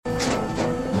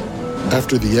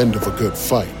After the end of a good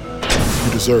fight,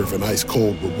 you deserve an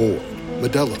ice-cold reward.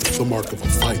 Modelo is the mark of a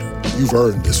fighter. You've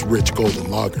earned this rich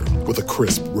golden lager with a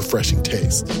crisp, refreshing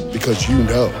taste. Because you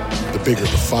know, the bigger the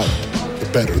fight, the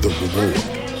better the reward.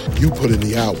 You put in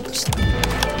the hours,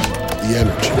 the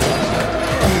energy,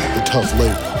 the tough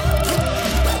labor.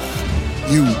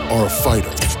 You are a fighter,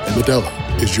 and Modelo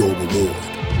is your reward.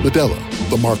 Modelo,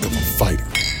 the mark of a fighter.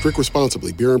 Drink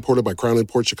responsibly. Beer imported by Crown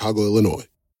Imports, Chicago, Illinois.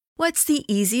 What's the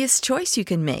easiest choice you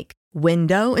can make?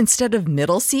 Window instead of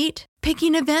middle seat?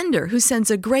 Picking a vendor who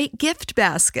sends a great gift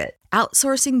basket?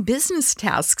 Outsourcing business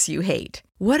tasks you hate?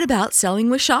 What about selling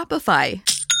with Shopify?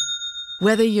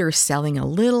 Whether you're selling a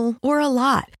little or a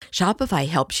lot, Shopify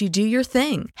helps you do your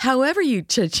thing, however you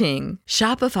cha-ching.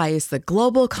 Shopify is the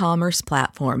global commerce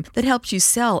platform that helps you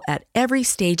sell at every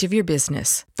stage of your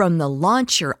business. From the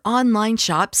launch your online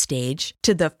shop stage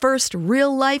to the first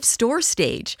real-life store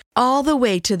stage, all the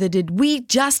way to the did we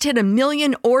just hit a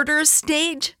million orders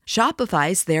stage.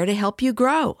 Shopify's there to help you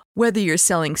grow. Whether you're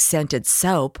selling scented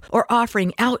soap or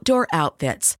offering outdoor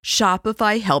outfits,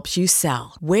 Shopify helps you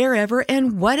sell. Wherever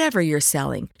and whatever you're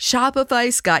selling,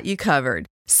 Shopify's got you covered.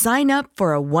 Sign up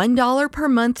for a $1 per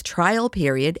month trial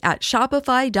period at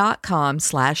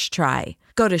shopify.com/try.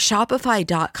 Go to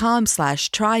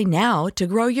shopify.com/try now to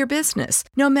grow your business,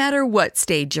 no matter what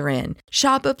stage you're in.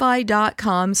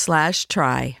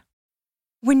 Shopify.com/try.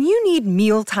 When you need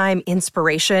mealtime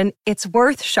inspiration, it's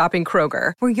worth shopping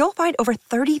Kroger, where you'll find over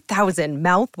 30,000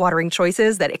 mouth-watering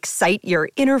choices that excite your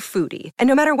inner foodie. And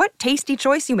no matter what tasty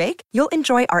choice you make, you'll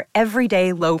enjoy our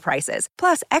everyday low prices,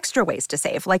 plus extra ways to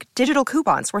save, like digital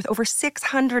coupons worth over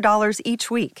 $600 each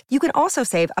week. You can also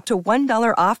save up to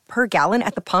 $1 off per gallon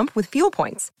at the pump with fuel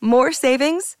points. More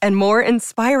savings and more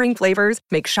inspiring flavors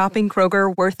make shopping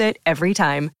Kroger worth it every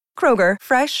time. Kroger,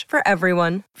 fresh for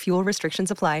everyone. Fuel restrictions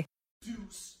apply.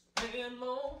 Deuce and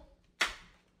more,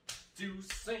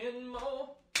 deuce and more,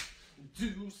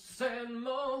 deuce and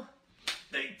more.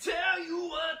 They tell you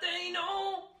what they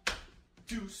know.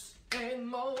 Deuce and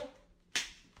more,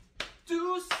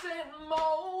 deuce and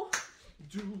more,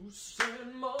 deuce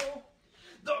and more.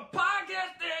 The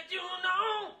podcast that you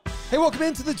know. Hey, welcome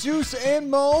into the Juice and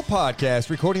Mo podcast.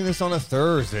 Recording this on a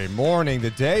Thursday morning,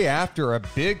 the day after a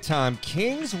big-time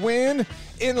Kings win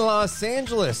in Los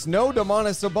Angeles. No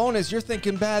Sabonis. You're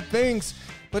thinking bad things,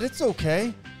 but it's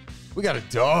okay. We got a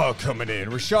dog coming in.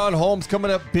 Rashawn Holmes coming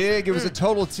up big. It was a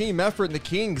total team effort, and the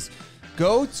Kings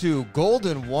go to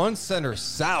Golden One Center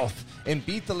South and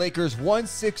beat the Lakers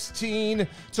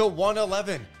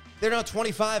 116-111. They're now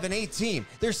 25-18.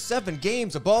 They're 7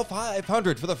 games above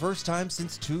 500 for the first time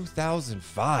since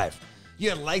 2005.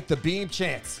 You light the beam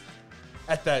chants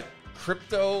at that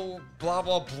crypto blah,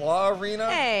 blah, blah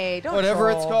arena. Hey, don't whatever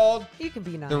troll. It's called. You can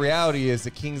be nice. The reality is the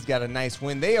Kings got a nice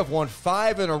win. They have won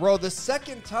 5 in a row. The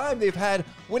second time they've had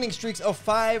winning streaks of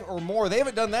 5 or more. They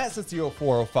haven't done that since the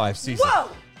 04-05 season. Whoa!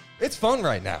 It's fun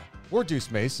right now. We're Deuce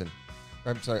Mason.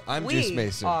 I'm sorry, I'm Deuce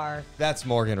Mason. Are. That's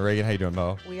Morgan Reagan. How you doing,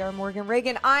 Mo? We are Morgan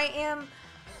Reagan. I'm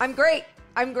great.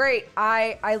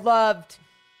 I loved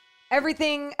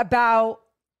everything about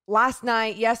last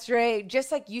night, yesterday.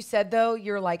 Just like you said, though,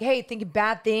 you're like, hey, thinking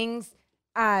bad things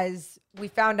as we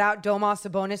found out Domas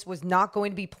Sabonis was not going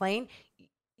to be playing.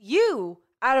 You,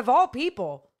 out of all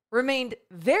people, remained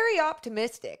very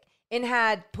optimistic and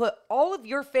had put all of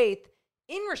your faith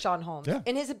in Rashawn Holmes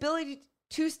and his ability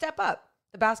to step up.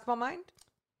 The basketball mind?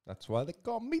 That's why they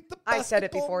call me the basketball I said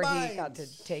it before mind. he got to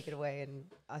take it away and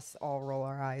us all roll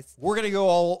our eyes. We're going to go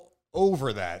all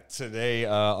over that today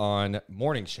on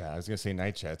Morning Chat. I was going to say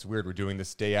Night Chat. It's weird we're doing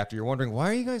this day after. You're wondering, why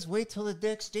are you guys wait till the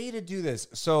next day to do this?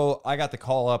 So I got the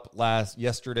call up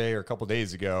yesterday or a couple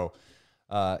days ago.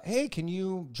 Hey, can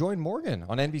you join Morgan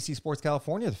on NBC Sports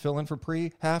California to fill in for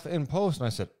pre, half, and post? And I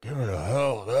said, give me the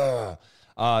hell.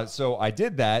 So I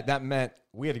did that. That meant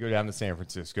we had to go down to San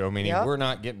Francisco, meaning we're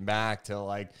not getting back till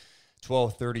like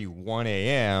 12:31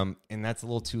 a.m., and that's a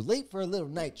little too late for a little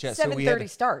night chat. 7:30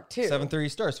 start, too. 7:30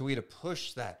 start, so we had to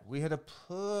push that.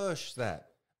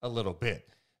 A little bit.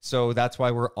 So that's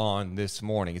why we're on this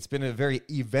morning. It's been a very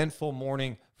eventful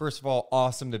morning. First of all,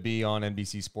 awesome to be on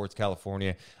NBC Sports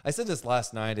California. I said this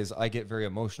last night is I get very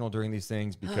emotional during these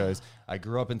things because I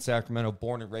grew up in Sacramento,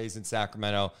 born and raised in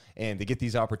Sacramento, and to get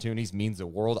these opportunities means the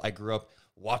world. I grew up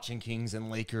watching Kings and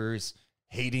Lakers,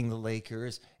 hating the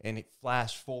Lakers, and it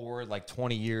flashed forward like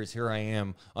 20 years. Here I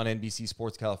am on NBC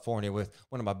Sports California with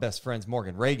one of my best friends,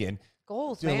 Morgan Reagan.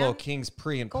 Goals, doing man. a little Kings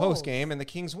pre and post game, and the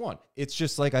Kings won. It's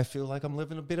just like I feel like I'm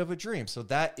living a bit of a dream. So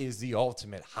that is the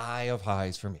ultimate high of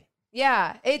highs for me.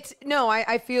 Yeah,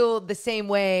 I feel the same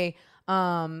way.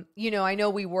 I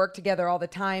know we work together all the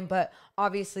time, but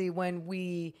obviously when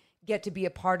we get to be a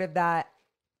part of that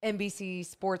NBC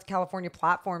Sports California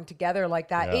platform together like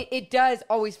that, Yeah. it does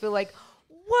always feel like,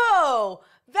 whoa,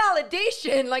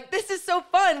 validation. Like, this is so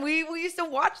fun. We used to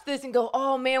watch this and go,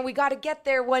 oh man, we got to get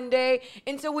there one day.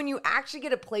 And so when you actually get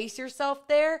to place yourself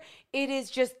there, it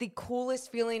is just the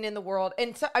coolest feeling in the world.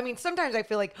 And so, I mean, sometimes I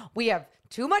feel like we have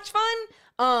too much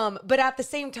fun. But at the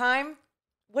same time,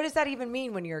 what does that even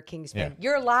mean when you're a Kings fan? Yeah.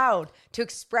 You're allowed to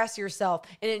express yourself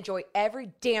and enjoy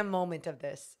every damn moment of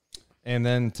this. And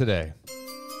then today,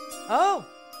 Oh.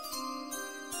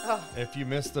 if you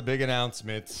missed the big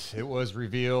announcement, it was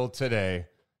revealed today.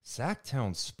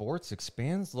 Sacktown Sports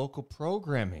expands local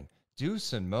programming.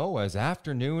 Deuce and Mo as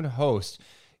afternoon host.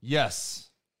 Yes,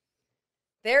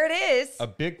 There it is. a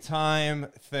big time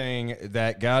thing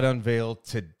that got unveiled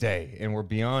today. And we're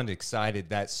beyond excited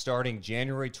that starting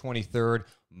January 23rd,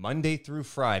 Monday through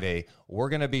Friday, we're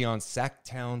going to be on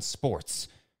Sacktown Sports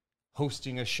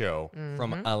hosting a show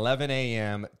from 11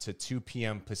 a.m. to 2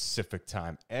 p.m. Pacific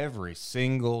time every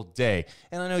single day.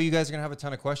 And I know you guys are going to have a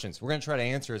ton of questions. We're going to try to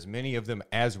answer as many of them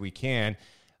as we can.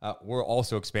 We'll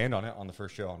also expand on it on the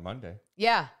first show on Monday.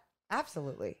 Yeah,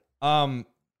 absolutely.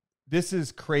 This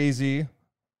is crazy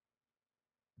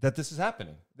that this is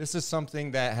happening. This is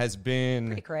something that has been...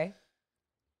 Pretty cray.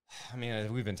 I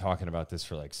mean, we've been talking about this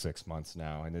for like 6 months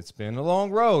now, and it's been a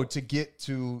long road to get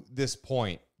to this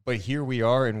point. But here we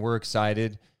are, and we're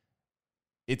excited.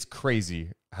 It's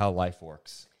crazy how life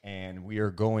works. And we are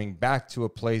going back to a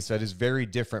place that is very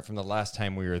different from the last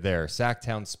time we were there.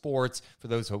 Sacktown Sports, for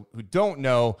those who don't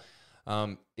know,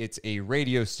 it's a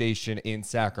radio station in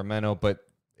Sacramento, but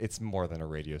it's more than a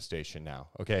radio station now,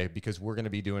 okay? Because we're going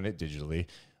to be doing it digitally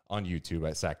on YouTube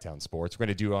at Sacktown Sports. We're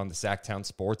going to do it on the Sacktown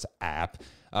Sports app.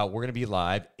 We're going to be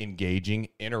live, engaging,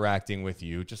 interacting with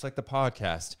you, just like the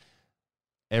podcast,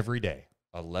 every day.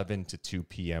 11 to 2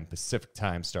 p.m. Pacific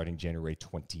time starting January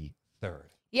 23rd.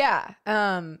 Yeah.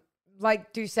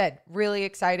 Like Drew said, really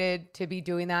excited to be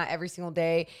doing that every single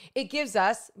day. It gives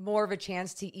us more of a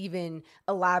chance to even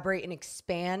elaborate and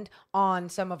expand on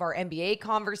some of our NBA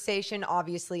conversation,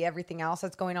 obviously everything else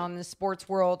that's going on in the sports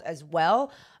world as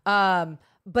well.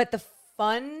 But the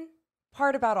fun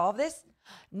part about all of this,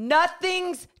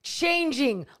 nothing's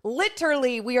changing.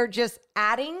 Literally, we are just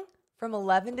adding from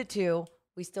 11 to 2.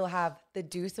 We still have the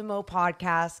Deuce and Mo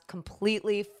podcast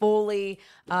completely, fully,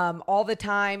 all the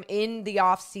time in the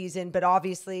off season, but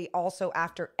obviously also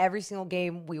after every single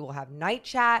game, we will have night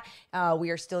chat.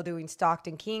 We are still doing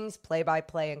Stockton Kings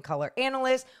play-by-play and color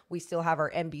analyst. We still have our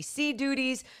NBC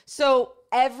duties. So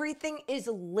everything is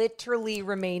literally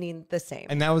remaining the same.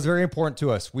 And that was very important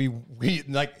to us. We own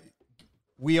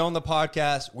the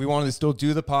podcast. We wanted to still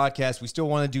do the podcast. We still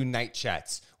want to do night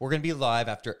chats. We're going to be live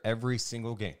after every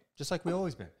single game, just like we've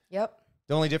always been. Yep.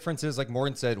 The only difference is, like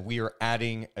Morgan said, we are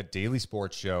adding a daily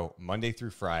sports show Monday through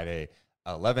Friday,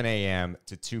 11 a.m.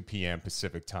 to 2 p.m.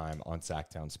 Pacific time on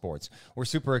Sacktown Sports. We're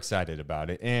super excited about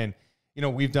it. And, you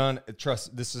know, we've done,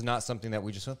 trust, this is not something that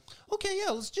we just went, okay,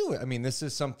 yeah, let's do it. I mean, this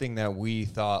is something that we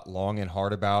thought long and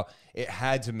hard about. It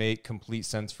had to make complete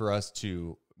sense for us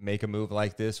to make a move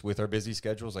like this with our busy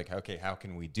schedules. Like, okay, how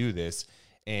can we do this?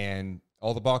 And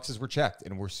all the boxes were checked,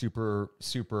 and we're super,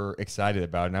 super excited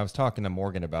about it. And I was talking to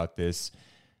Morgan about this.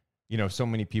 You know, so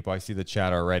many people, I see the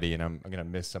chat already, and I'm going to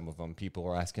miss some of them. People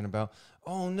are asking about,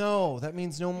 oh, no, that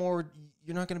means no more.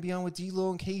 You're not going to be on with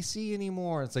D-Lo and KC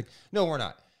anymore. It's like, no, we're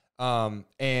not.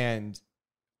 And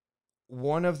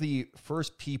one of the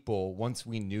first people, once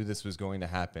we knew this was going to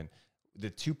happen, the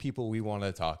two people we wanted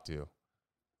to talk to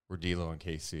were D-Lo and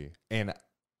KC. And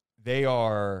we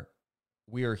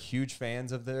are huge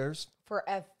fans of theirs.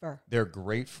 Forever. They're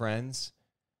great friends,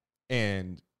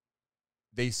 and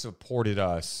they supported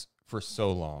us for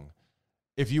so long.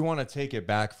 If you want to take it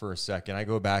back for a second, I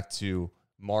go back to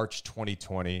March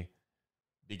 2020,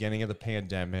 beginning of the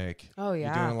pandemic. Oh,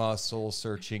 yeah. You're doing a lot of soul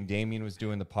searching. Damien was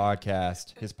doing his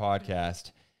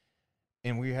podcast,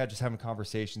 and we had just having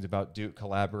conversations about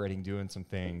collaborating, doing some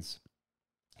things.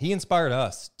 He inspired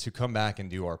us to come back and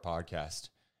do our podcast.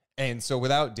 And so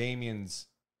without Damien's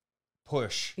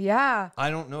push, Yeah. I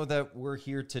don't know that we're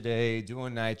here today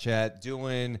doing night chat,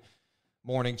 doing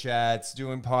morning chats,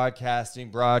 doing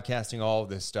podcasting, broadcasting, all of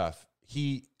this stuff.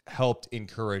 He helped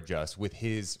encourage us with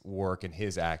his work and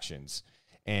his actions.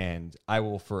 And I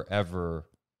will forever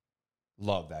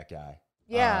love that guy.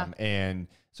 Yeah. And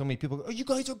so many people go, oh, you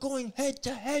guys are going head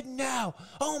to head now.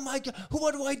 Oh my God,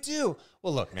 what do I do?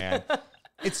 Well, look, man.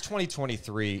 It's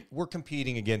 2023. We're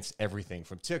competing against everything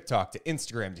from TikTok to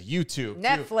Instagram to YouTube,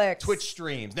 Netflix, to Twitch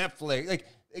streams, Netflix. Like,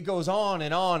 it goes on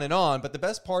and on and on. But the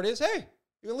best part is, hey,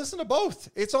 You can listen to both.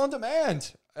 It's on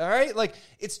demand. All right? Like,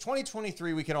 it's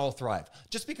 2023. We can all thrive.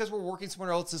 Just because we're working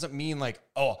somewhere else doesn't mean, like,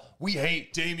 oh, we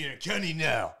hate Damian and Kenny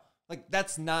now. Like,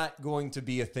 that's not going to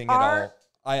be a thing at all.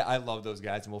 I love those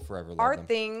guys, and we'll forever love them. Our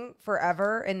thing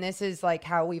forever, and this is like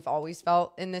how we've always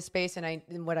felt in this space,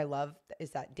 and what I love is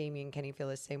that Damian and Kenny feel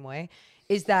the same way,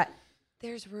 is that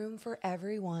there's room for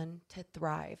everyone to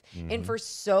thrive. And for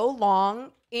so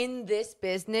long in this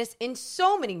business, in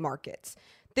so many markets,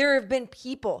 there have been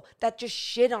people that just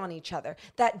shit on each other,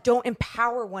 that don't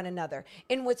empower one another.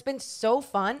 And what's been so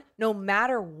fun, no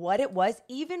matter what it was,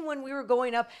 even when we were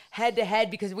going up head to head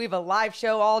because we have a live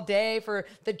show all day for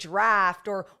the draft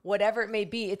or whatever it may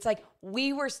be, it's like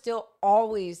we were still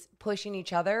always pushing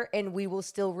each other, and we will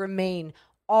still remain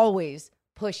always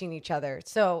pushing each other.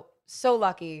 So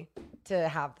lucky to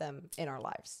have them in our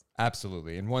lives.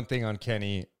 Absolutely. And one thing on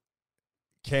Kenny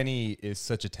is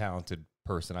such a talented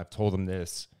person. I've told him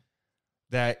this.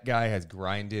 That guy has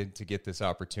grinded to get this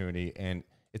opportunity, and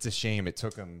it's a shame it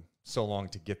took him so long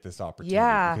to get this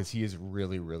opportunity because he is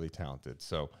really, really talented.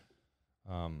 So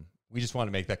we just want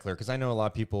to make that clear because I know a lot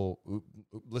of people who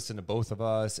listen to both of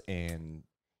us, and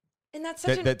that's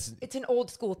such it's an old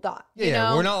school thought. Yeah, you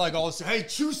know? We're not like all this, hey,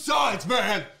 choose sides,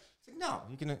 man. No,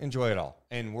 you can enjoy it all.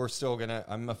 And we're still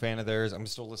I'm a fan of theirs. I'm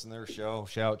still listening to their show.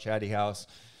 Shout Chatty House.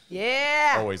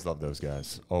 Yeah. Always love those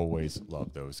guys. Always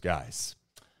love those guys.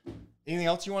 Anything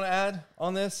else you want to add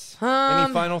on this?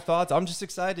 Any final thoughts? I'm just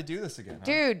excited to do this again.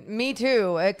 Dude, me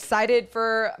too. Excited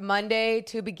for Monday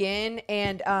to begin.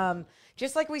 And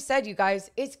just like we said, you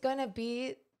guys, it's going to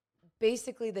be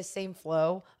basically the same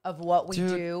flow of what we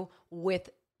do with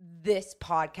this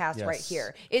podcast right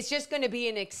here. It's just going to be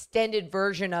an extended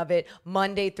version of it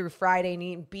Monday through Friday,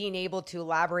 and being able to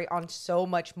elaborate on so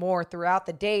much more throughout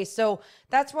the day. So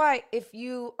that's why if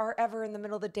you are ever in the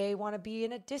middle of the day, want to be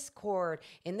in a Discord,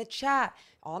 in the chat,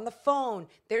 on the phone,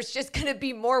 there's just going to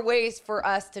be more ways for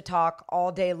us to talk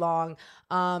all day long.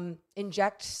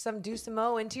 Inject some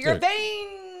Deuce-Mo into your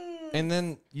veins. And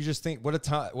then you just think, what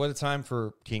a time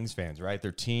for Kings fans, right?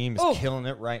 Their team is killing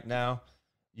it right now.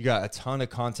 You got a ton of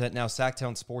content now.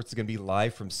 Sacktown Sports is going to be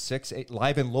live from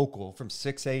live and local from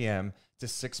 6 a.m. to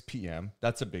 6 p.m.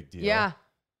 That's a big deal. Yeah.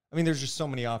 I mean, there's just so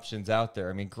many options out there.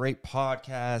 I mean, great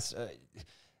podcasts.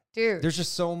 Dude. There's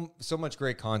just so much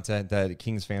great content that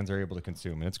Kings fans are able to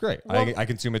consume, and it's great. Well, I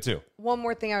consume it too. One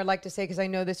more thing I would like to say, because I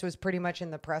know this was pretty much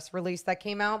in the press release that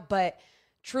came out, but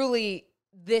truly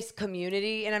this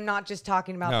community, and I'm not just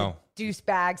talking about the Deuce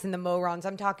Bags and the Morons.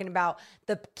 I'm talking about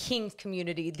the Kings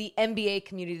community, the NBA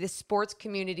community, the sports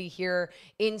community here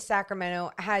in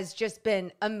Sacramento has just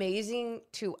been amazing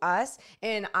to us.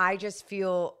 And I just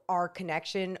feel our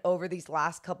connection over these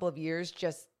last couple of years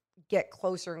just get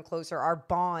closer and closer, our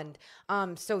bond.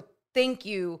 So thank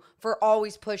you for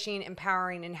always pushing,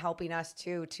 empowering, and helping us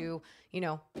to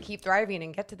keep thriving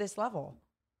and get to this level.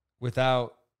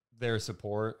 Without their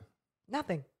support,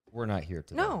 nothing. We're not here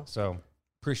today. No. So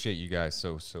appreciate you guys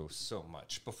so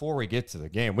much. Before we get to the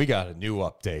game, we got a new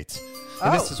update.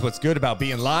 And this is what's good about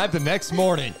being live the next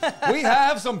morning. We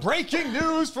have some breaking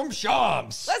news from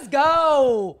Shams. Let's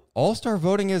go. All-Star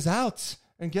voting is out.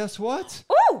 And guess what?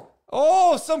 Ooh.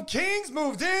 Oh, some Kings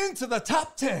moved into the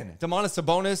top 10. Domantas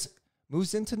Sabonis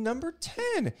moves into number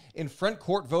 10 in front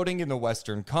court voting in the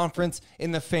Western Conference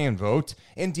in the fan vote.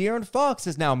 And De'Aaron Fox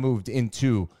has now moved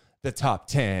into the top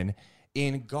 10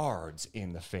 in guards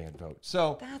in the fan vote.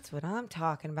 So that's what I'm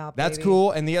talking about, that's baby.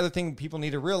 cool. And the other thing people need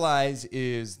to realize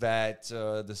is that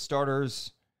the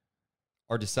starters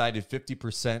are decided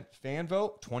 50% fan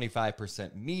vote,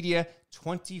 25% media,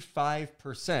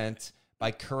 25%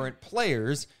 by current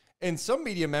players. And some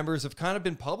media members have kind of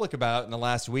been public about it in the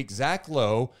last week. Zach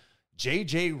Lowe,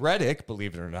 JJ Redick,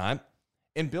 believe it or not,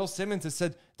 and Bill Simmons has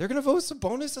said they're going to vote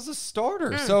Sabonis as a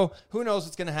starter. So who knows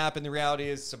what's going to happen. The reality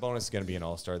is Sabonis is going to be an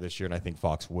all-star this year, and I think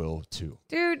Fox will too.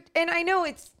 Dude, and I know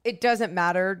it doesn't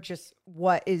matter just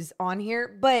what is on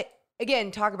here, but again,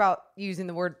 talk about using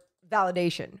the word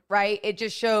validation, right? It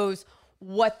just shows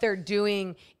what they're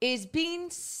doing is being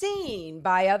seen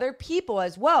by other people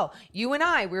as well. You and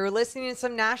I, we were listening to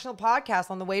some national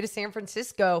podcasts on the way to San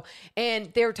Francisco,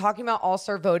 and they were talking about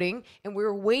all-star voting, and we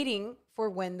were waiting for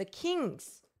when the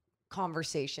Kings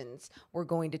conversations were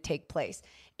going to take place.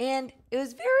 And it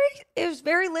was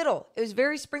very little. It was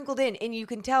very sprinkled in, and you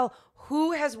can tell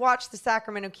who has watched the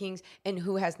Sacramento Kings and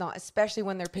who has not, especially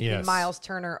when they're picking Miles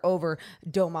Turner over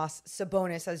Domas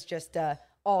Sabonis as just a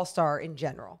all-star in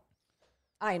general.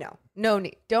 I know. No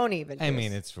need. Don't even. I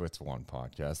mean, it's one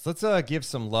podcast. Let's give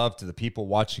some love to the people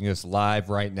watching us live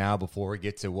right now before we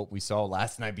get to what we saw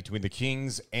last night between the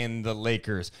Kings and the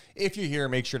Lakers. If you're here,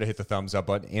 make sure to hit the thumbs up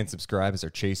button and subscribe as our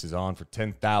chase is on for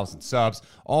 10,000 subs.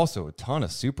 Also, a ton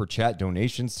of super chat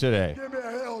donations today. Give me a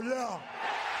hell yeah.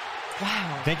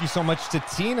 Wow. Thank you so much to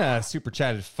Tina. Super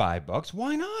chatted $5.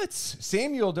 Why not?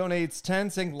 Samuel donates 10,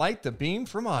 saying light the beam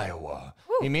from Iowa.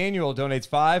 Woo. Emmanuel donates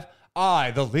 5.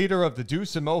 I, the leader of the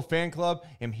Deuce and Mo fan club,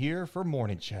 am here for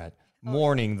morning chat.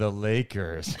 Morning the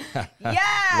Lakers.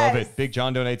 Yes! Love it. Big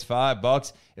John donates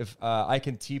 $5. If I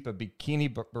can tip a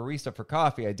bikini barista for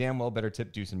coffee, I damn well better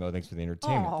tip Deuce and Mo. Thanks for the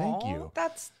entertainment. Thank you.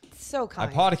 That's so kind.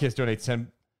 Ipodicus donates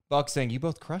 $10, saying you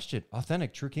both crushed it.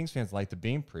 Authentic. True Kings fans light the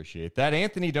beam. Appreciate that.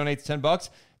 Anthony donates $10.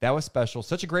 That was special.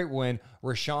 Such a great win.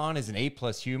 Rashawn is an A+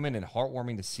 human and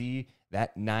heartwarming to see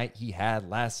that night he had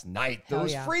last night. Hell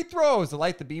Those yeah. free throws, the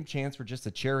light the beam chance were just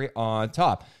a cherry on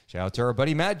top. Shout out to our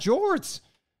buddy Matt George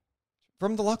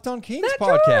from the Locked On Kings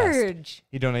podcast. George.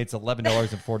 He donates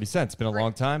 $11.40. It's been a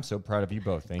long time, so proud of you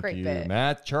both. Thank Great you, bit.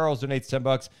 Matt. Charles donates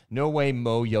 $10. No way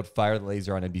Mo yelled fire the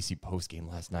laser on NBC postgame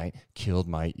last night. Killed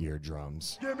my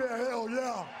eardrums. Give me a hell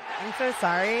yeah. I'm so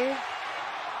sorry.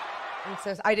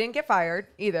 I didn't get fired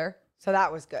either, so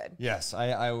that was good. Yes,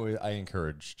 I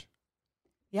encouraged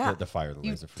Yeah. the fire the You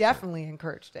laser. For definitely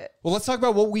encouraged it. Well, let's talk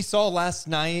about what we saw last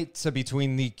night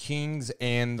between the Kings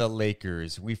and the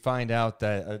Lakers. We find out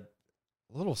that a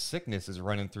little sickness is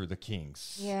running through the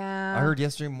Kings. Yeah. I heard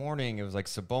yesterday morning it was like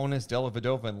Sabonis,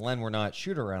 Dellavedova, and Len were not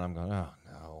shoot around. I'm going, oh,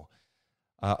 no.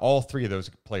 All three of those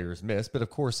players missed. But,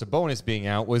 of course, Sabonis being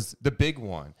out was the big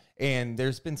one. And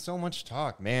there's been so much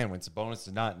talk. Man, when Sabonis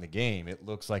is not in the game, it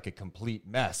looks like a complete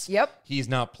mess. Yep. He's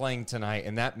not playing tonight,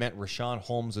 and that meant Rashawn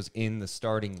Holmes was in the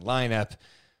starting lineup.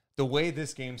 The way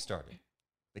this game started,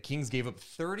 the Kings gave up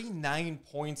 39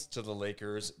 points to the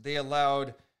Lakers. They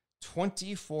allowed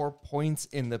 24 points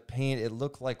in the paint. It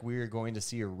looked like we were going to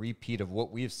see a repeat of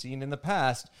what we have seen in the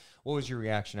past. What was your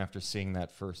reaction after seeing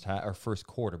that first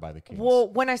quarter by the Kings? Well,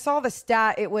 when I saw the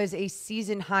stat, it was a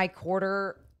season high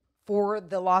quarter for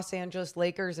the Los Angeles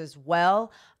Lakers as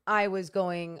well. I was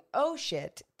going, oh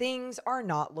shit, things are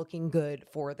not looking good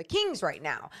for the Kings right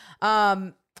now.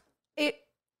 I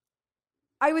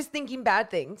was thinking bad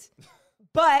things,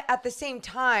 but at the same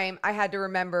time, I had to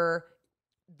remember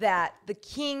that the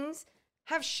Kings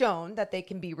have shown that they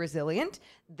can be resilient,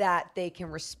 that they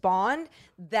can respond,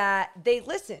 that they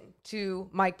listen to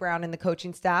Mike Brown and the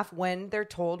coaching staff when they're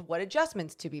told what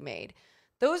adjustments to be made.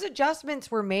 Those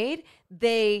adjustments were made.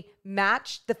 They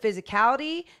matched the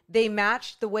physicality. They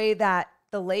matched the way that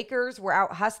the Lakers were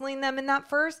out hustling them in that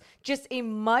first. Just a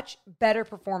much better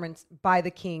performance by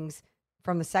the Kings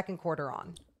from the second quarter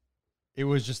on. It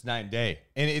was just night and day.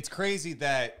 And it's crazy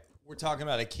that we're talking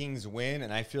about a Kings win,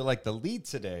 and I feel like the lead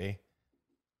today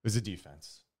was the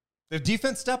defense. The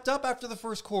defense stepped up after the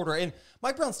first quarter, and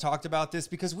Mike Brown's talked about this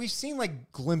because we've seen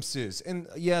like glimpses, and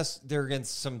yes, they're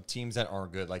against some teams that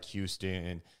aren't good, like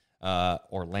Houston,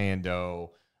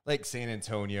 Orlando, like San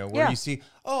Antonio, where you see,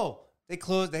 oh, they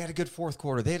closed, they had a good fourth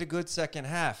quarter, they had a good second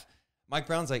half. Mike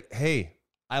Brown's like, hey,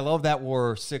 I love that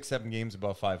we're 6-7 games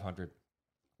above 500.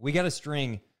 We got to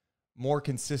string more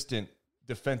consistent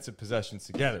defensive possessions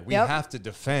together. We have to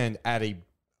defend at a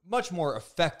much more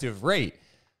effective rate.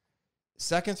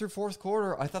 Second through fourth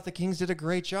quarter, I thought the Kings did a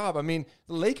great job. I mean,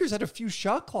 the Lakers had a few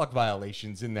shot clock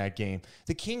violations in that game.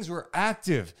 The Kings were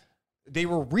active. They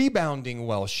were rebounding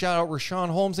well. Shout out Rashawn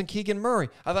Holmes and Keegan Murray.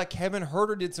 I thought Kevin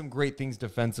Huerter did some great things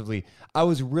defensively. I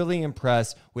was really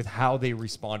impressed with how they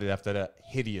responded after that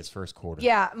hideous first quarter.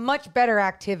 Yeah, much better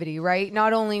activity, right?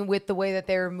 Not only with the way that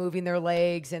they were moving their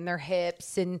legs and their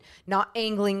hips and not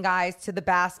angling guys to the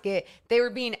basket. They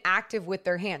were being active with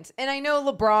their hands. And I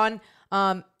know LeBron,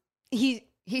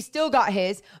 he still got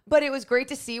his, but it was great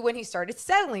to see when he started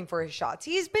settling for his shots.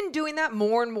 He's been doing that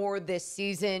more and more this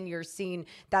season. You're seeing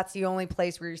that's the only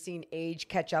place where you're seeing age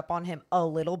catch up on him a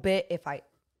little bit. If I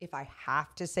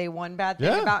have to say one bad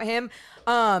thing about him,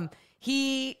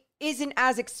 he isn't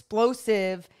as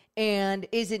explosive and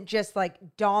isn't just like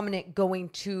dominant going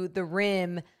to the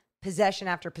rim possession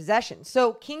after possession.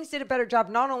 So Kings did a better job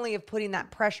not only of putting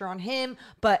that pressure on him,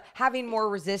 but having more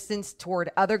resistance toward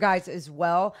other guys as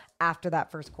well after that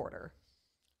first quarter.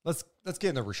 Let's get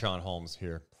into Rashawn Holmes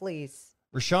here. Please.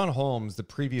 Rashawn Holmes, the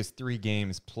previous 3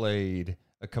 games, played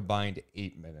a combined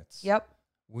 8 minutes. Yep.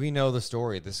 We know the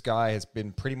story. This guy has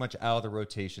been pretty much out of the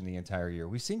rotation the entire year.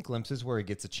 We've seen glimpses where he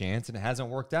gets a chance and it hasn't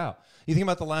worked out. You think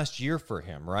about the last year for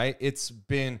him, right?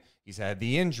 He's had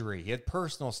the injury. He had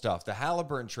personal stuff, the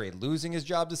Halliburton trade, losing his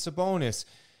job to Sabonis.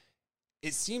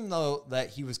 it seemed, though,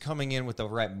 that he was coming in with the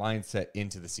right mindset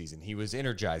into the season. He was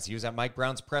energized. He was at Mike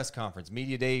Brown's press conference.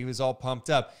 Media day, he was all pumped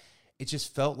up. It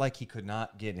just felt like he could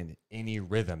not get in any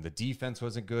rhythm. The defense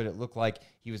wasn't good. It looked like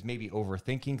he was maybe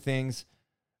overthinking things.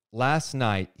 Last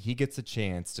night, he gets a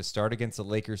chance to start against the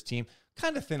Lakers team,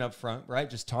 kind of thin up front, right?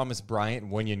 Just Thomas Bryant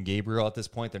and Wenyen Gabriel at this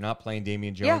point. They're not playing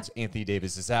Damian Jones. Yeah. Anthony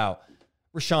Davis is out.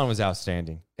 Rashawn was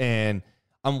outstanding. And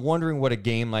I'm wondering what a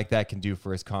game like that can do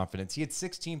for his confidence. He had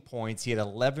 16 points. He had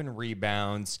 11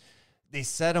 rebounds. They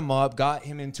set him up, got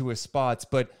him into his spots,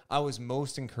 but I was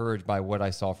most encouraged by what I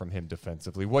saw from him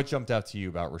defensively. What jumped out to you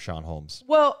about Rashawn Holmes?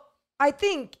 Well, I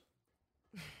think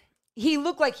he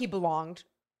looked like he belonged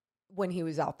when he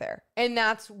was out there. And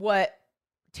that's what,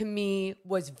 to me,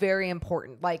 was very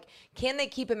important. Like, can they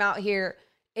keep him out here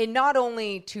and not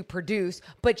only to produce,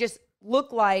 but just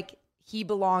look like he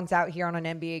belongs out here on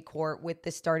an NBA court with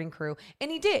the starting crew?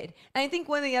 And he did. And I think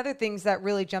one of the other things that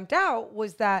really jumped out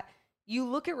was that you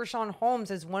look at Rashawn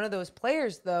Holmes as one of those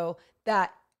players, though,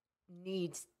 that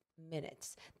needs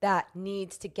minutes, that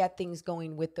needs to get things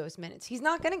going with those minutes. He's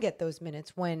not going to get those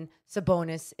minutes when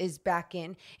Sabonis is back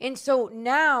in. And so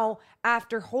now,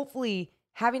 after hopefully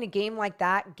having a game like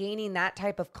that, gaining that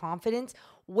type of confidence,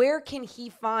 where can he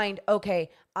find, okay,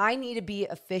 I need to be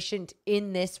efficient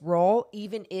in this role,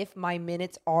 even if my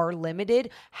minutes are limited?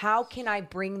 How can I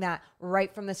bring that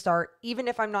right from the start, even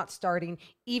if I'm not starting,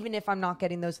 even if I'm not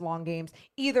getting those long games?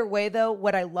 Either way, though,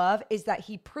 what I love is that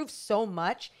he proves so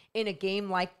much in a game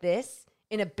like this,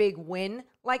 in a big win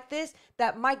like this,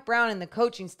 that Mike Brown and the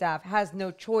coaching staff has no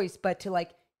choice but to,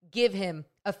 like, give him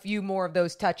a few more of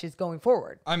those touches going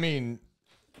forward. I mean,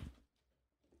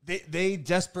 They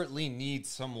desperately need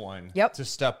someone to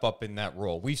step up in that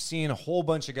role. We've seen a whole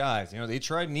bunch of guys. They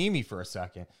tried Nemi for a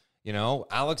second.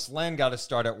 Alex Len got a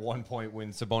start at one point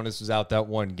when Sabonis was out that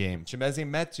one game. Chimezie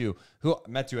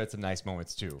Metu had some nice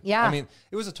moments too. Yeah. I mean,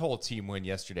 it was a total team win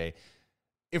yesterday.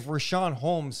 If Rashawn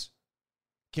Holmes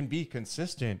can be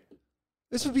consistent,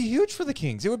 this would be huge for the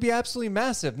Kings. It would be absolutely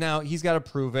massive. Now, he's got to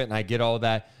prove it, and I get all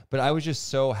that. But I was just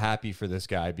so happy for this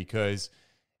guy because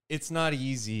it's not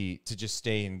easy to just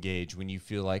stay engaged when you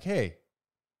feel like, hey,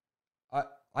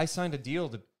 I signed a deal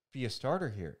to be a starter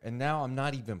here, and now I'm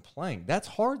not even playing. That's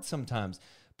hard sometimes.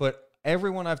 But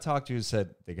everyone I've talked to has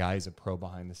said the guy is a pro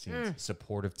behind the scenes,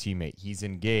 supportive teammate. He's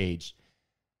engaged.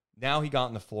 Now he got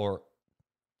on the floor,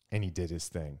 and he did his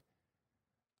thing.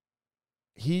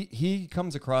 He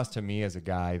comes across to me as a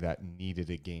guy that needed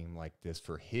a game like this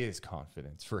for his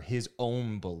confidence, for his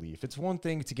own belief. It's one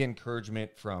thing to get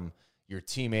encouragement from your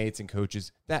teammates and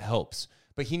coaches, that helps.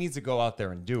 But he needs to go out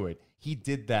there and do it. He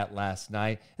did that last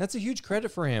night. And that's a huge credit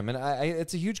for him. And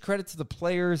it's a huge credit to the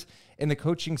players and the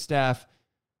coaching staff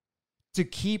to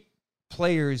keep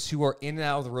players who are in and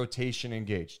out of the rotation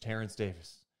engaged. Terrence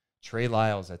Davis, Trey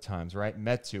Lyles at times, right?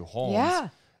 Metu, Holmes. Yeah.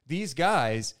 These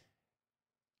guys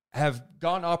have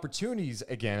gotten opportunities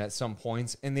again at some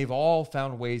points, and they've all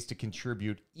found ways to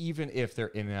contribute, even if they're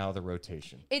in and out of the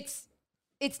rotation.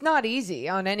 It's not easy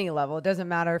on any level. It doesn't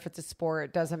matter if it's a sport.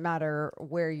 It doesn't matter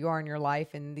where you are in your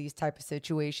life, and these type of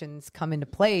situations come into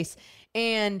place.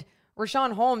 And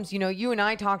Rashawn Holmes, you and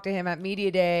I talked to him at Media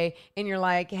Day, and you're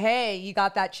like, hey, you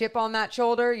got that chip on that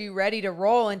shoulder? You ready to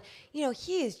roll? And,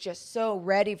 he is just so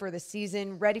ready for the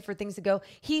season, ready for things to go.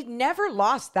 He never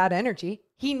lost that energy.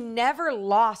 He never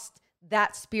lost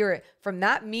that spirit from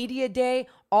that Media Day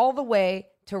all the way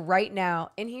to right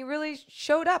now. And he really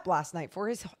showed up last night for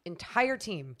his entire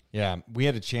team. Yeah, we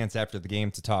had a chance after the game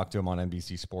to talk to him on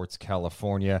NBC Sports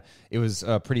California. It was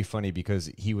pretty funny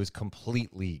because he was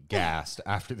completely gassed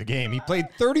after the game. He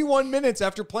played 31 minutes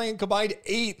after playing combined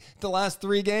 8 the last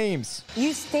 3 games.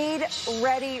 You stayed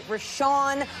ready,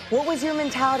 Rashawn. What was your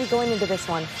mentality going into this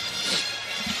one?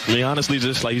 I mean, honestly,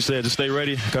 just like you said, just stay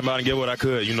ready, come out and get what I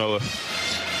could.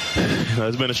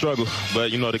 It's been a struggle, but,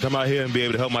 to come out here and be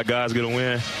able to help my guys get a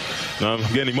win, I'm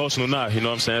getting emotional now, what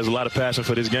I'm saying? There's a lot of passion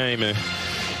for this game and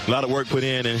a lot of work put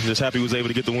in, and just happy we was able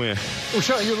to get the win.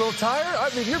 Rashawn, you a little tired?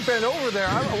 I mean, you're bent over there.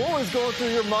 What was going through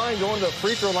your mind going to the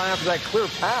free throw line after that clear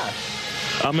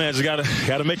pass? Oh, man, just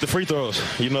gotta make the free throws.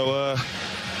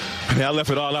 I left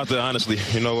it all out there, honestly.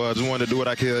 I just wanted to do what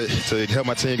I could to help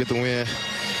my team get the win.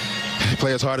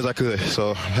 Play as hard as I could.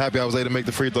 So happy I was able to make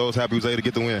the free throws, happy I was able to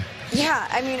get the win. Yeah,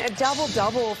 I mean, a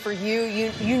double-double for you.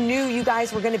 You knew you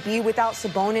guys were going to be without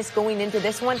Sabonis going into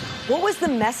this one. What was the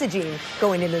messaging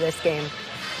going into this game?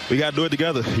 We got to do it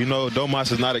together.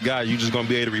 Domas is not a guy you're just going to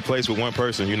be able to replace with one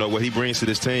person. What he brings to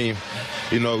this team,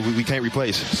 we can't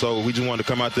replace. So we just wanted to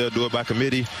come out there, do it by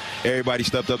committee. Everybody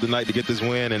stepped up tonight to get this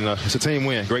win, and it's a team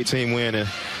win, great team win, and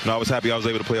I was happy I was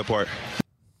able to play a part.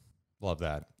 Love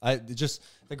that. Just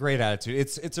the great attitude.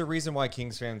 It's a reason why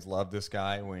Kings fans love this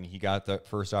guy when he got the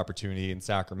first opportunity in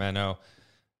Sacramento.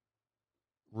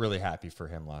 Really happy for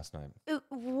him last night.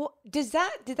 Did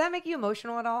that make you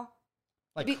emotional at all?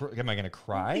 Like, am I going to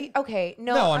cry? Okay,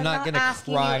 no, I'm not going to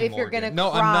cry. If you're going to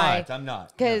no, cry, I'm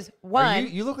not. Because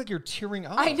you look like you're tearing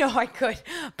up. I know I could,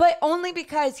 but only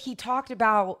because he talked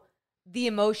about the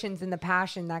emotions and the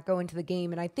passion that go into the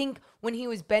game, and I think when he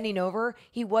was bending over,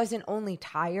 he wasn't only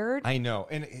tired. I know,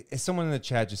 and someone in the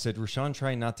chat just said Rashawn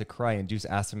trying not to cry, and Deuce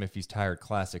asked him if he's tired.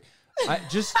 Classic.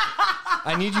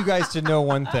 I need you guys to know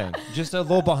one thing, just a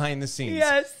little behind the scenes.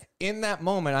 Yes. In that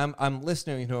moment, I'm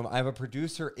listening to him. I have a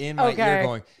producer in my ear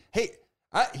going, "Hey,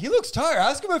 he looks tired.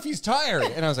 Ask him if he's tired."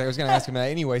 And I was going to ask him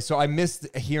that anyway. So I missed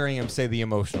hearing him say the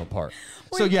emotional part.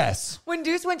 So yes, when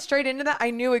Deuce went straight into that, I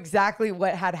knew exactly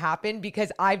what had happened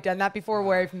because I've done that before,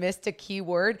 where I've missed a key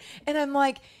word, and I'm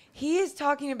like, he is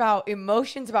talking about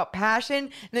emotions, about passion,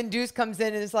 and then Deuce comes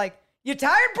in and is like, "You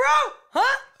tired, bro?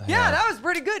 Huh? Yeah, that was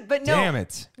pretty good." But no. Damn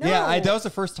it. No. Yeah, that was the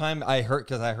first time I heard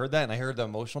that and I heard the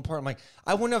emotional part. I'm like,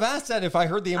 I wouldn't have asked that if I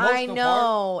heard the emotional part. I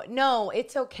know. No,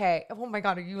 it's okay. Oh my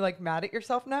God, are you like mad at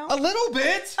yourself now? A little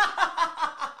bit.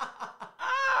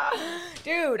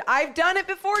 Dude, I've done it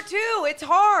before too. It's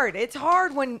hard. It's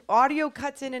hard when audio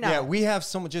cuts in and out. Yeah, we have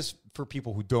so much, just for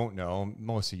people who don't know,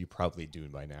 most of you probably do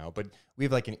by now, but we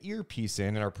have like an earpiece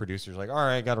in and our producer's like, all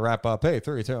right, got to wrap up. Hey,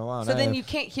 32. So then you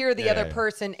can't hear the other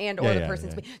person and or the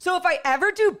person's speak. So if I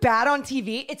ever do bad on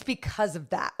TV, it's because of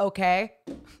that, okay?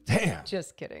 Damn.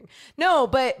 Just kidding. No,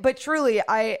 but truly,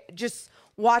 I just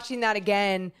watching that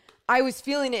again, I was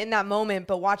feeling it in that moment,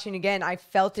 but watching again, I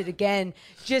felt it again.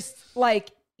 Just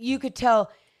like you could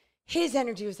tell his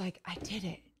energy was like, I did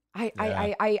it.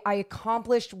 I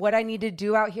accomplished what I needed to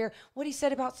do out here. What he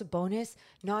said about Sabonis,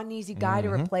 not an easy guy to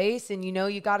replace. And,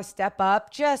 you got to step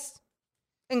up. Just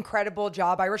incredible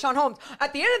job by Rashawn Holmes.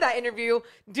 At the end of that interview,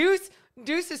 Deuce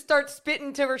starts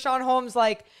spitting to Rashawn Holmes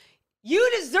like,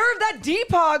 you deserve that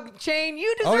Depog chain.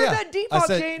 You deserve that Depog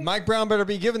chain. Mike Brown better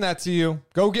be giving that to you.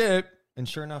 Go get it. And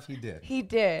sure enough, he did. He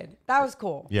did. That was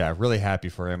cool. Yeah, really happy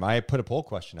for him. I put a poll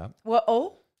question up. Well,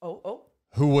 oh.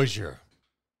 Who was your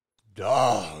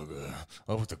dog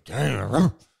of the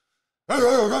game?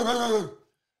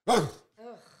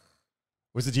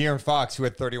 Was it De'Aaron Fox, who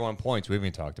had 31 points? We haven't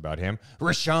even talked about him.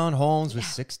 Rashawn Holmes with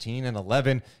 16 and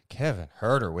 11. Kevin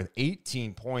Huerter with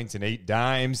 18 points and 8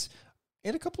 dimes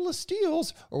and a couple of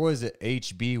steals. Or was it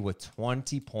HB with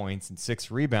 20 points and 6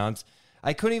 rebounds?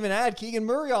 I couldn't even add Keegan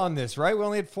Murray on this, right? We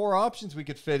only had 4 options we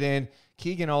could fit in.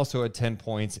 Keegan also had 10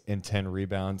 points and 10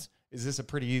 rebounds. Is this a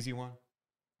pretty easy one?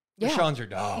 Yeah. Rashawn's your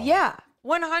dog. Yeah,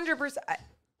 100%.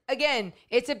 Again,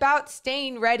 it's about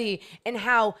staying ready and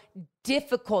how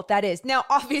difficult that is. Now,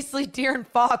 obviously, De'Aaron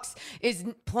Fox is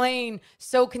playing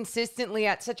so consistently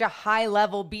at such a high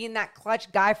level, being that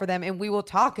clutch guy for them, and we will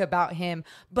talk about him.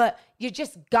 But you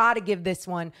just got to give this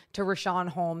one to Rashawn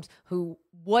Holmes, who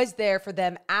was there for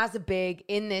them as a big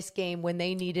in this game when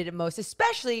they needed it most,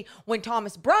 especially when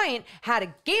Thomas Bryant had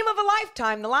a game of a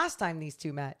lifetime the last time these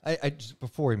two met. I just,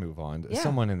 before we move on,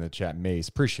 someone in the chat, Mace,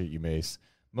 appreciate you, Mace.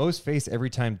 Most face every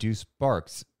time Deuce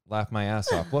barks. Laugh my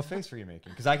ass off. What face were you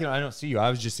making? Because I don't see you. I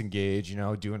was just engaged,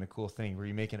 doing a cool thing. Were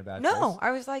you making a bad face? No,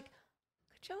 I was like,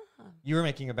 good job. You were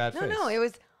making a bad face. No, it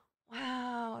was,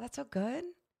 wow, that's so good.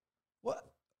 What?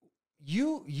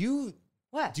 You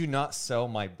what? Do not sell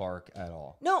my bark at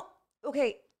all. No,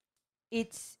 okay.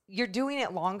 You're doing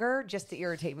it longer just to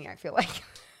irritate me, I feel like.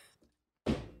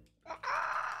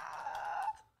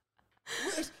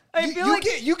 I feel like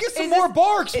you get some more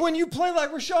barks when you play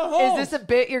like Rashawn Holmes. Is this a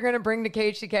bit you're going to bring to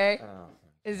KHTK?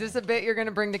 Is this a bit you're going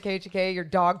to bring to KHTK? Your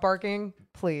dog barking?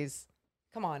 Please.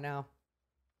 Come on now.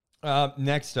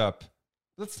 Next up,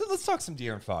 let's talk some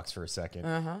De'Aaron Fox for a second.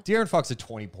 De'Aaron Fox had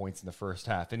 20 points in the first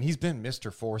half, and he's been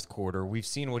Mr. Fourth Quarter. We've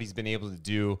seen what he's been able to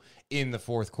do in the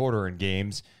fourth quarter in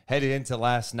games. Headed into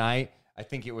last night, I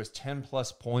think it was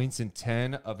 10-plus points in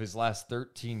 10 of his last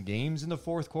 13 games in the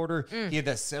fourth quarter. He had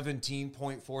that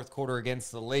 17-point fourth quarter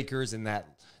against the Lakers in that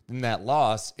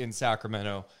loss in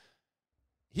Sacramento.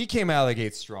 He came out of the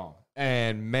gate strong.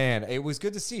 And, man, it was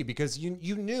good to see because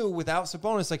you knew without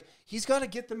Sabonis, like, he's got to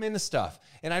get them into stuff.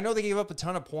 And I know they gave up a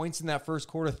ton of points in that first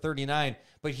quarter, 39,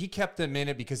 but he kept them in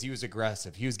it because he was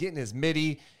aggressive. He was getting his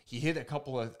midi. He hit a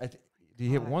couple of did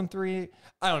he hit 1 3?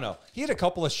 I don't know. He had a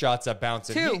couple of shots that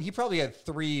bounced in. He probably had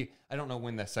 3. I don't know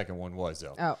when that second one was,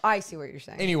 though. Oh, I see what you're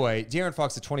saying. Anyway, De'Aaron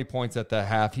Fox had 20 points at the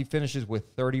half. He finishes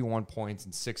with 31 points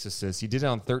and 6 assists. He did it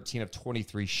on 13 of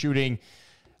 23 shooting.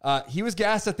 He was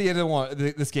gassed at the end of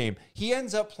this game. He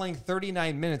ends up playing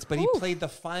 39 minutes, but he played the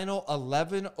final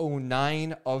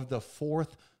 11:09 of the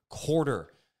fourth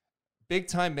quarter. Big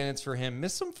time minutes for him.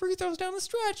 Missed some free throws down the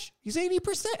stretch. He's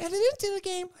 80% headed into the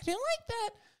game. I didn't like that.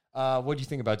 What do you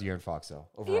think about De'Aaron Fox, though,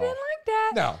 overall? You didn't like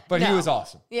that? No, but he was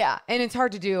awesome. Yeah, and it's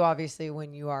hard to do, obviously,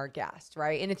 when you are gassed,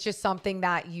 right? And it's just something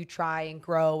that you try and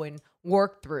grow and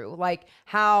work through. Like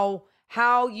how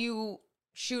you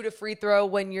shoot a free throw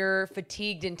when you're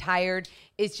fatigued and tired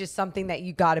is just something that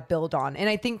you got to build on. And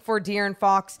I think for De'Aaron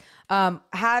Fox,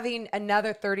 having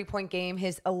another 30-point game,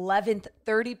 his 11th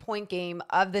 30-point game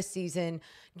of the season,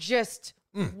 just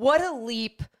what a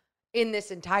leap in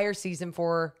this entire season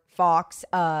for Fox.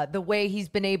 The way he's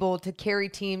been able to carry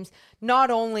teams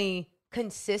not only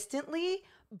consistently,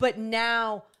 but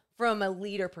now from a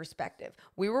leader perspective.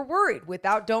 We were worried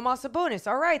without Domas Sabonis.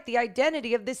 All right, the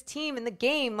identity of this team in the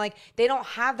game, like they don't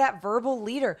have that verbal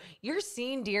leader. You're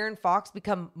seeing De'Aaron Fox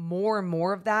become more and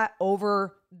more of that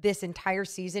over this entire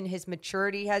season. His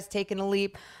maturity has taken a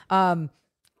leap. I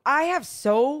have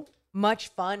so much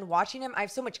fun watching him. I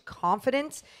have so much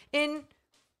confidence in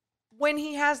when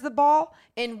he has the ball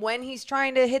and when he's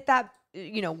trying to hit that,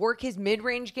 work his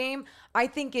mid-range game. I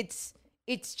think it's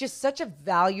just such a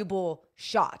valuable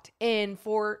shot. And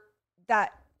for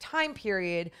that time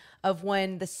period of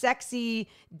when the sexy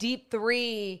deep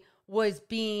three was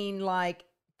being like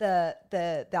the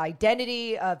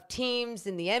identity of teams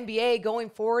in the NBA going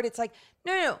forward, it's like,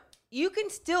 no. You can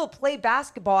still play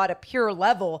basketball at a pure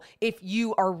level if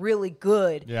you are really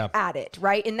good at it,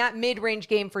 right? And that mid-range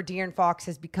game for De'Aaron Fox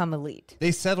has become elite.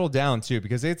 They settled down, too,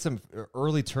 because they had some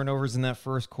early turnovers in that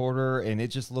first quarter, and it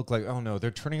just looked like, oh, no,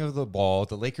 they're turning over the ball.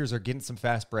 The Lakers are getting some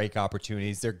fast break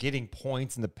opportunities. They're getting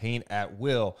points in the paint at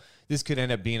will. This could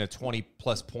end up being a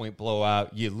 20-plus point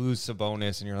blowout. You lose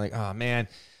Sabonis, and you're like, oh, man.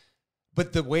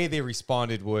 But the way they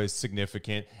responded was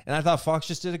significant, and I thought Fox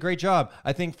just did a great job.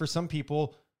 I think for some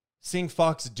people, seeing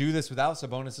Fox do this without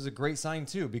Sabonis is a great sign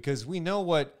too, because we know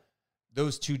what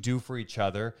those two do for each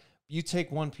other. You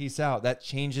take one piece out, that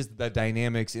changes the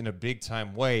dynamics in a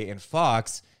big-time way, and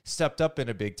Fox stepped up in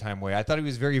a big-time way. I thought he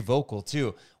was very vocal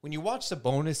too. When you watch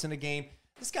Sabonis in a game,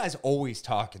 this guy's always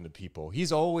talking to people.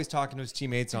 He's always talking to his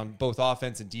teammates on both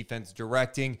offense and defense,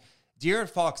 directing. De'Aaron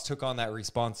Fox took on that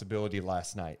responsibility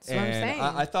last night. That's what I'm saying.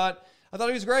 I thought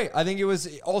he was great. I think it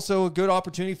was also a good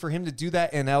opportunity for him to do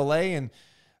that in LA and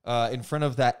in front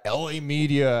of that LA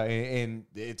media, and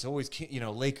it's always,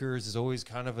 Lakers is always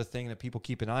kind of a thing that people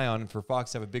keep an eye on, and for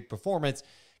Fox to have a big performance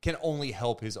can only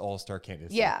help his all-star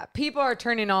candidacy. Yeah, people are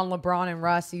turning on LeBron and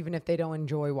Russ even if they don't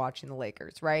enjoy watching the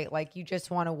Lakers, right? Like you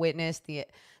just want to witness the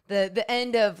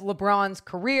end of LeBron's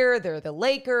career. They're the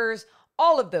Lakers,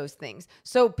 all of those things.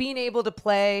 So being able to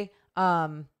play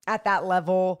at that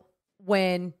level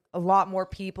when a lot more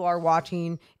people are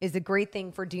watching is a great thing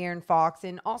for De'Aaron Fox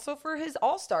and also for his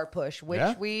all-star push,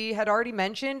 which we had already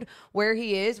mentioned where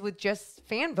he is with just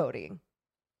fan voting.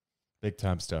 Big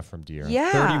time stuff from De'Aaron.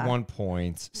 Yeah. 31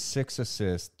 points, 6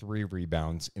 assists, 3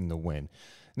 rebounds in the win.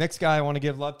 Next guy I want to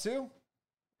give love to.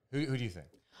 Who do you think?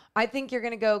 I think you're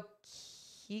going to go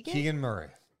Keegan Murray.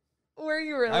 Were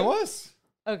you really? I was.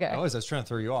 Okay. I was trying to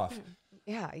throw you off.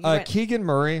 Yeah. Keegan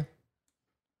Murray,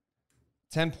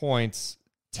 10 points,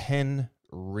 10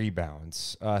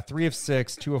 rebounds. 3 of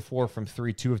 6, 2 of 4 from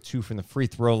 3, 2 of 2 from the free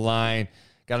throw line.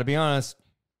 Got to be honest.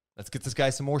 Let's get this guy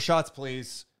some more shots,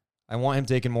 please. I want him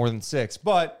taking more than 6.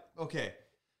 But, okay.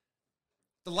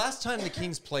 The last time the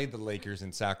Kings played the Lakers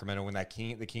in Sacramento, when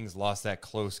the Kings lost that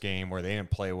close game where they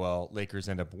didn't play well, Lakers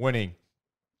end up winning,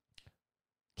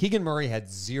 Keegan Murray had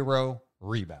 0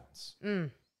 rebounds.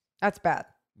 That's bad.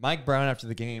 Mike Brown, after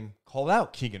the game, called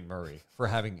out Keegan Murray for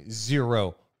having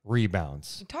 0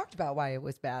 rebounds. We talked about why it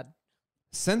was bad.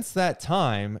 Since that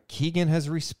time, Keegan has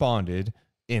responded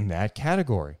in that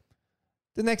category.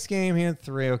 The next game, he had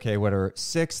 3, okay, whatever,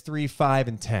 6, 3, 5,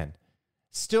 and 10.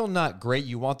 Still not great.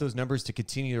 You want those numbers to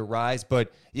continue to rise,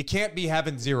 but you can't be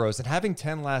having zeros. And having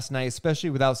 10 last night, especially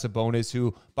without Sabonis,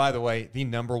 who, by the way, the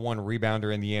number 1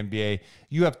 rebounder in the NBA,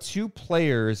 you have 2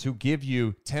 players who give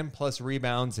you 10-plus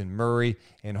rebounds in Murray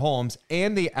and Holmes,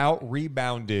 and they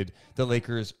out-rebounded the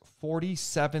Lakers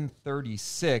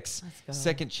 47-36.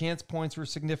 Second chance points were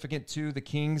significant, too. The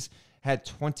Kings had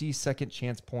 20 second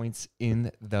chance points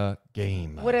in the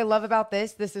game. What I love about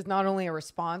this is not only a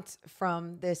response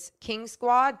from this King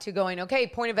squad to going, okay,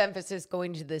 point of emphasis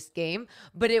going to this game,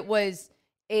 but it was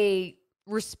a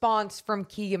response from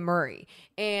Keegan Murray.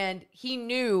 And he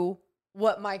knew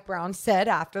what Mike Brown said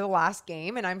after the last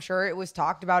game, and I'm sure it was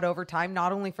talked about over time,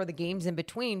 not only for the games in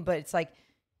between, but it's like,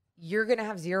 you're going to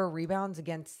have 0 rebounds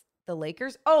against the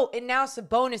Lakers? Oh, and now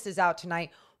Sabonis is out tonight.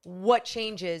 what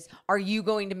changes are you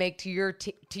going to make to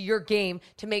your game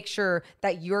to make sure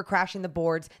that you're crashing the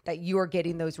boards, that you are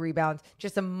getting those rebounds.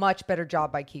 Just a much better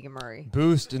job by Keegan Murray.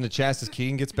 Boost in the chat says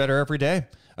Keegan gets better every day.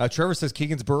 Trevor says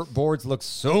Keegan's boards looked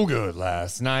so good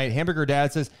last night. Hamburger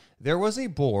Dad says there was a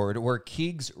board where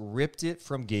Keegs ripped it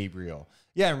from Gabriel.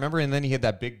 Yeah, remember? And then he had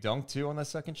that big dunk, too, on that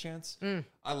second chance.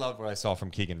 I loved what I saw from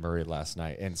Keegan Murray last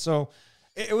night. And so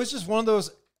it was just one of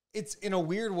those, it's in a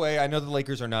weird way. I know the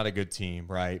Lakers are not a good team,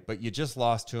 right? But you just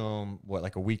lost to them,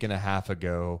 like a week and a half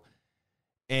ago.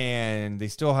 And they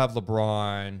still have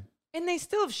LeBron. And they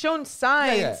still have shown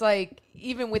signs, like,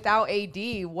 even without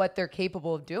AD, what they're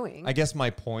capable of doing. I guess my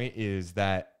point is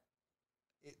that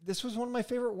this was one of my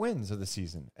favorite wins of the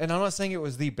season. And I'm not saying it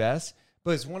was the best,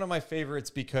 but it's one of my favorites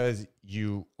because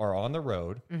you are on the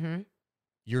road. Mm-hmm.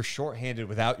 You're shorthanded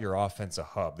without your offensive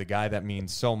hub, the guy that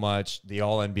means so much, the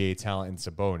all-NBA talent in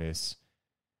Sabonis.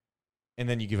 And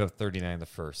then you give up 39 in the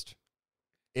first.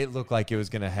 It looked like it was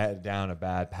going to head down a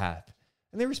bad path.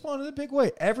 And they responded in a big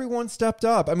way. Everyone stepped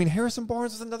up. I mean, Harrison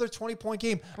Barnes was another 20-point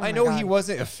game. I know he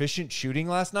wasn't efficient shooting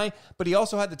last night, but he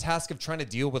also had the task of trying to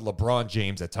deal with LeBron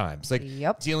James at times. Like,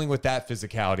 dealing with that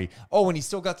physicality. Oh, and he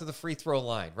still got to the free throw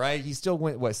line, right? He still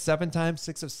went, 7 times?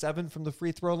 6 of 7 from the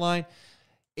free throw line?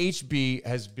 HB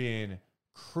has been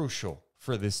crucial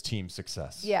for this team's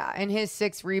success. Yeah, and his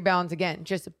 6 rebounds, again,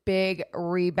 just big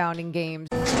rebounding games.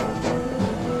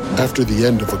 After the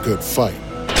end of a good fight,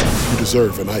 you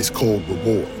deserve an ice-cold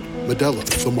reward. Modelo,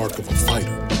 the mark of a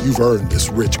fighter. You've earned this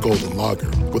rich golden lager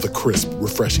with a crisp,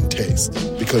 refreshing taste.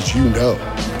 Because you know,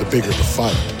 the bigger the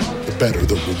fight, the better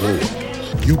the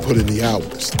reward. You put in the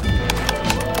hours,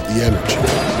 the energy,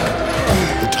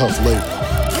 the tough labor.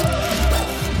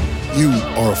 You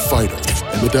are a fighter,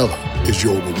 and Modelo is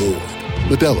your reward.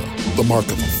 Modelo, the mark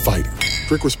of a fighter.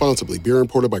 Drink responsibly. Beer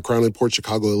imported by Crown Imports,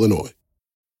 Chicago, Illinois.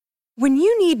 When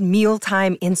you need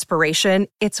mealtime inspiration,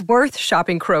 it's worth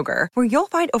shopping Kroger, where you'll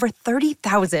find over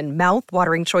 30,000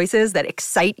 mouth-watering choices that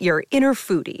excite your inner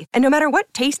foodie. And no matter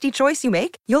what tasty choice you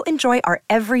make, you'll enjoy our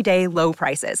everyday low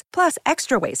prices, plus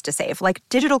extra ways to save, like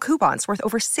digital coupons worth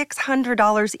over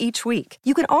 $600 each week.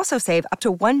 You can also save up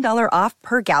to $1 off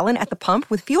per gallon at the pump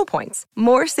with fuel points.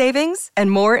 More savings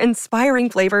and more inspiring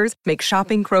flavors make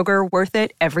shopping Kroger worth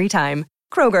it every time.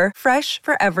 Kroger, fresh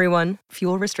for everyone.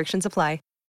 Fuel restrictions apply.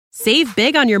 Save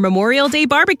big on your Memorial Day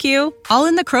barbecue, all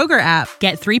in the Kroger app.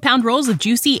 Get 3-pound rolls of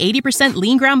juicy 80%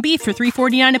 lean ground beef for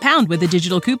 $3.49 a pound with a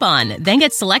digital coupon. Then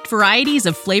get select varieties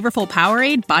of flavorful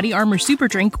Powerade, Body Armor Super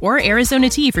Drink, or Arizona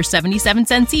tea for 77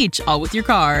 cents each, all with your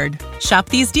card. Shop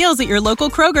these deals at your local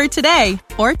Kroger today,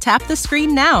 or tap the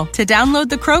screen now to download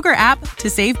the Kroger app to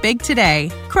save big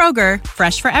today. Kroger,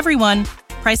 fresh for everyone.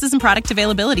 Prices and product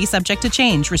availability subject to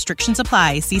change. Restrictions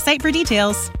apply. See site for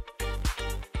details.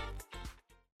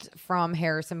 From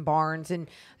Harrison Barnes. And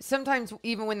sometimes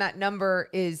even when that number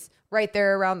is right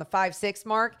there around the 5-6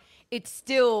 mark, it's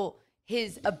still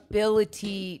his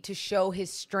ability to show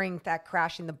his strength at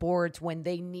crashing the boards when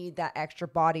they need that extra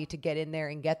body to get in there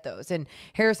and get those. And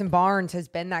Harrison Barnes has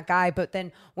been that guy, but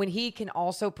then when he can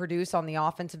also produce on the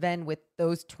offensive end with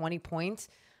those 20 points,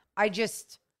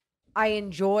 I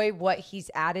enjoy what he's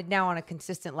added now on a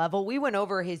consistent level. We went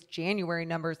over his January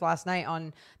numbers last night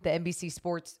on the NBC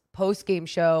Sports post-game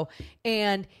show,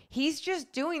 and he's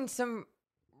just doing some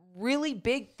really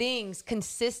big things,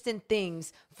 consistent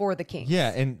things for the Kings. Yeah,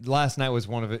 and last night was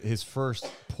one of his first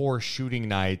poor shooting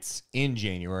nights in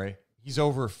January. He's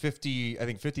over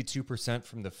 52%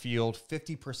 from the field,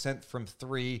 50% from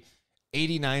three,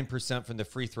 89% from the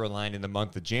free throw line in the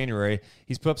month of January.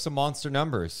 He's put up some monster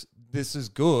numbers. This is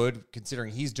good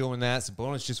considering he's doing that.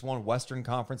 Sabonis just won Western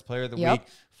Conference Player of the Week.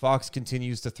 Fox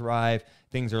continues to thrive.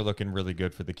 Things are looking really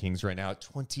good for the Kings right now at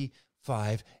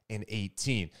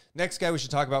 25-18. Next guy we should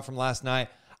talk about from last night.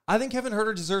 I think Kevin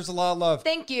Huerter deserves a lot of love.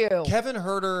 Thank you. Kevin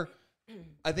Huerter,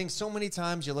 I think so many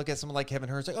times you look at someone like Kevin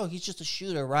Huerter, it's like, oh, he's just a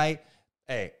shooter, right?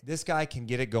 Hey, this guy can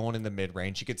get it going in the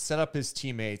mid-range. He could set up his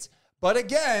teammates. But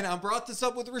again, I brought this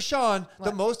up with Rashawn.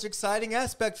 The most exciting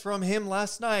aspect from him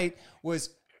last night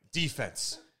was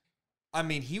defense. I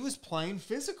mean, he was playing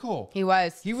physical. He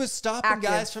was. He was stopping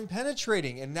guys from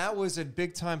penetrating, and that was a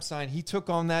big-time sign. He took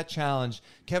on that challenge.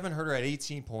 Kevin Huerter had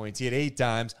 18 points. He had 8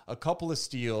 dimes, a couple of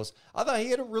steals. I thought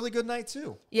he had a really good night,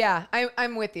 too. Yeah,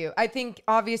 I'm with you. I think,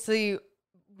 obviously,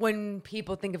 when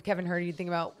people think of Kevin Huerter, you think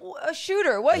about a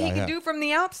shooter, what he can do from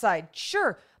the outside.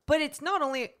 Sure, but it's not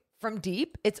only from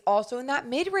deep, it's also in that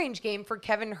mid-range game for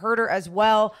Kevin Huerter as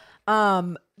well.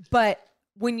 But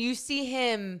when you see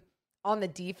him on the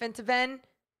defensive end,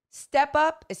 step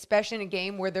up, especially in a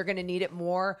game where they're going to need it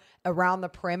more around the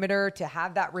perimeter to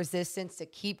have that resistance, to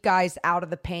keep guys out of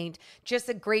the paint. Just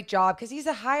a great job because he's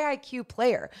a high IQ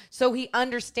player. So he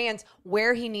understands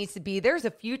where he needs to be. There's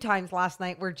a few times last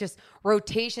night where just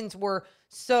rotations were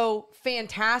so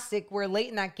fantastic where late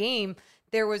in that game,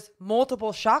 there was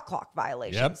multiple shot clock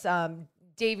violations. Yep.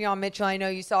 Davion Mitchell, I know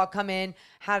you saw come in,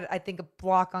 had, I think, a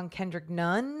block on Kendrick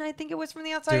Nunn, I think it was from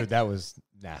the outside. Dude, that was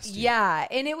nasty. Yeah,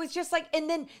 and it was just like, and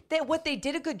then what they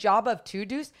did a good job of too,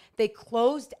 Deuce, they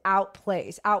closed out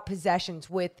plays, out possessions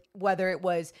with whether it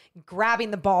was grabbing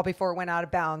the ball before it went out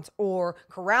of bounds or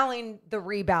corralling the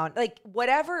rebound. Like,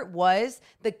 whatever it was,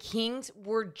 the Kings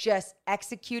were just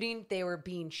executing. They were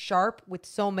being sharp with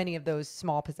so many of those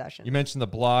small possessions. You mentioned the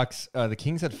blocks. The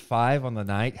Kings had 5 on the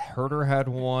night. Herter had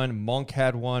 1. Monk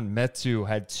had 1. Metu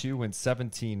had 2 in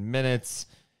 17 minutes.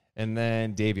 And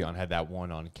then Davion had that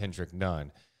 1 on Kendrick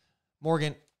Nunn.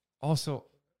 Morgan, also,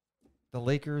 the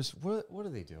Lakers, what are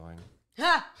they doing?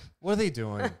 What are they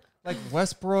doing? Like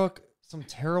Westbrook, some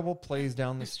terrible plays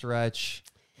down the stretch.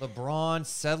 LeBron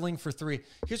settling for 3.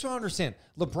 Here's what I don't understand.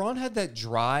 LeBron had that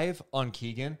drive on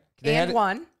Keegan. Had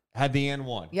the and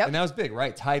one. Yep. And that was big,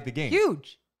 right? Tied the game.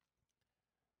 Huge.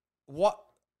 What?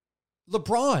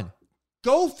 LeBron,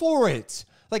 go for it.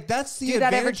 Like, that's the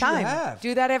advantage you have.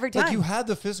 Do that every time. Like, you had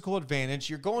the physical advantage.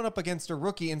 You're going up against a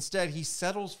rookie. Instead, he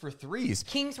settles for threes.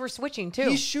 Kings were switching, too.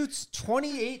 He shoots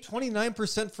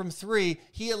 29% from 3.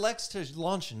 He elects to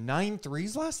launch 9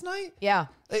 threes last night? Yeah.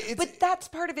 But that's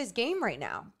part of his game right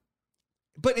now.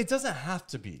 But it doesn't have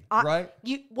to be, right?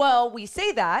 We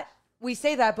say that.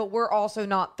 But we're also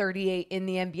not 38 in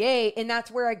the NBA. And that's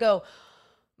where I go,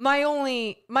 my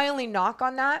only knock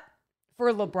on that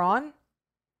for LeBron,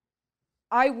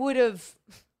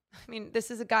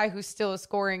 this is a guy who still is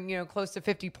scoring, close to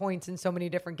 50 points in so many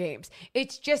different games.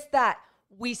 It's just that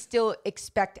we still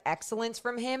expect excellence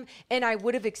from him. And I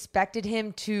would have expected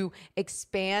him to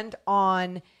expand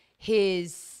on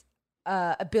his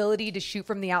ability to shoot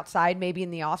from the outside, maybe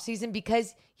in the offseason,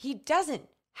 because he doesn't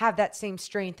have that same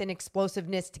strength and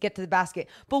explosiveness to get to the basket.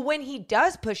 But when he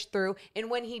does push through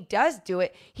and when he does do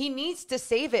it, he needs to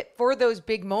save it for those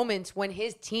big moments when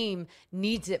his team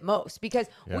needs it most. Because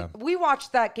we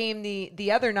watched that game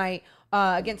the other night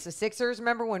against the Sixers.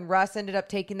 Remember when Russ ended up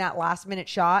taking that last minute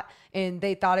shot and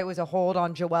they thought it was a hold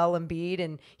on Joel Embiid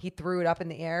and he threw it up in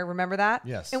the air? Remember that?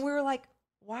 Yes. And we were like,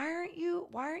 why aren't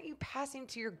you passing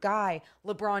to your guy,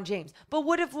 LeBron James? But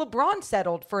what if LeBron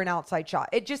settled for an outside shot?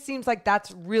 It just seems like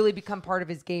that's really become part of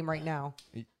his game right now.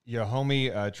 Your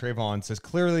homie Trayvon says,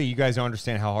 clearly you guys don't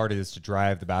understand how hard it is to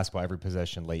drive the basketball every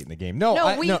possession late in the game.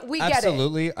 We get it.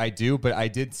 Absolutely, I do, but I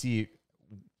did see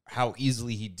how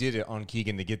easily he did it on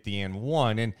Keegan to get the and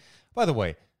one. And by the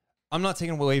way, I'm not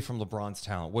taking away from LeBron's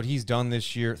talent. What he's done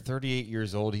this year, 38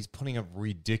 years old, he's putting up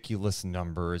ridiculous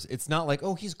numbers. It's not like,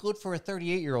 oh, he's good for a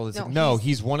 38-year-old.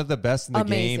 He's one of the best in the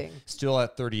game, still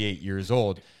at 38 years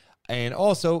old. And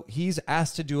also, he's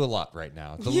asked to do a lot right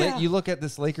now. You look at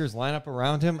this Lakers lineup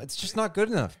around him, it's just not good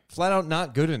enough. Flat out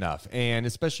not good enough. And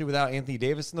especially without Anthony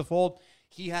Davis in the fold,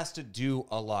 he has to do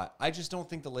a lot. I just don't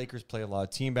think the Lakers play a lot of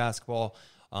team basketball.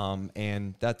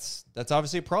 And that's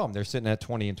obviously a problem. They're sitting at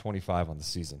 20-25 on the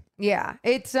season. Yeah,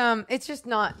 it's just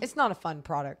not a fun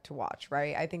product to watch,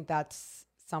 right? I think that's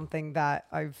something that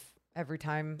every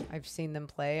time I've seen them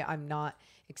play, I'm not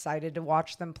excited to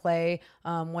watch them play.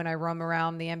 When I roam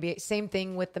around the NBA, same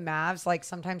thing with the Mavs. Like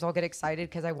sometimes I'll get excited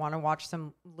because I want to watch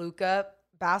some Luka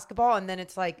basketball, and then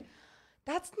it's like,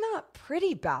 that's not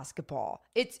pretty basketball.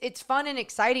 It's fun and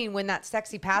exciting when that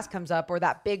sexy pass comes up or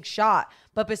that big shot.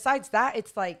 But besides that,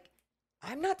 it's like,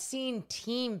 I'm not seeing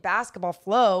team basketball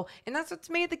flow. And that's what's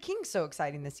made the Kings so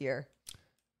exciting this year.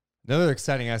 Another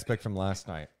exciting aspect from last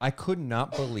night. I could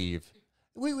not believe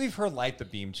we've heard light the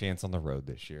beam chants on the road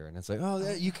this year. And it's like,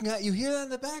 oh, you hear that in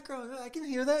the background. I can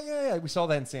hear that. Yeah. We saw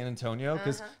that in San Antonio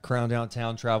because Crown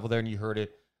Downtown traveled there and you heard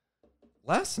it.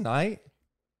 Last night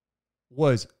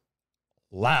was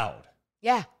loud.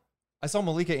 Yeah. I saw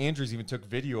Malika Andrews even took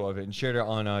video of it and shared it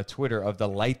on Twitter of the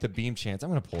light the beam chants. I'm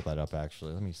going to pull that up,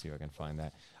 actually. Let me see if I can find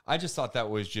that. I just thought that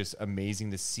was just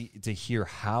amazing to hear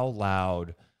how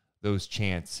loud those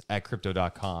chants at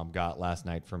Crypto.com got last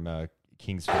night from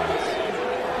Kings fans.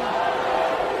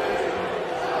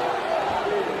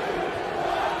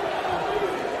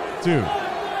 Dude.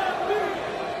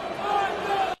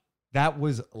 That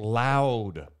was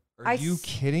loud. Are you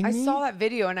kidding me? I saw that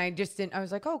video and I just didn't. I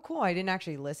was like, oh, cool. I didn't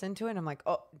actually listen to it. And I'm like,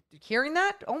 oh, hearing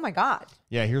that? Oh, my God.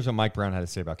 Yeah, here's what Mike Brown had to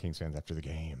say about Kings fans after the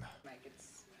game. Mike,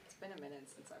 it's been a minute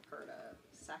since I've heard a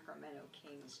Sacramento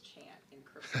Kings chant in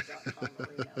Crypto.com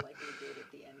arena like we did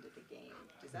at the end of the game.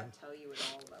 Does that tell you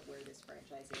at all about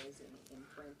is in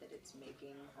imprint that it's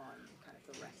making on kind of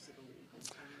the rest of the league?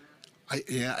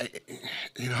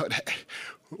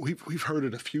 We've heard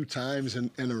it a few times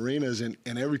in arenas, and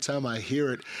every time I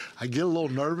hear it, I get a little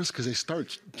nervous because they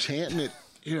start chanting it,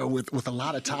 with a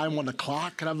lot of time on the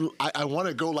clock, and I want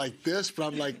to go like this, but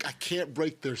I'm like, I can't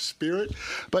break their spirit.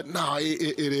 But no,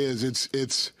 it is.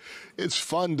 It's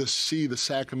fun to see the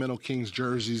Sacramento Kings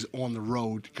jerseys on the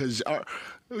road because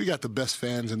we got the best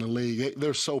fans in the league.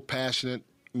 They're so passionate.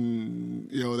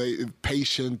 They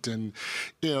patient, and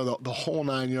the whole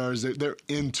 9 yards. They're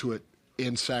into it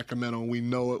in Sacramento. We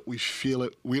know it. We feel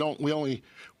it. We don't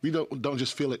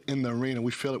just feel it in the arena.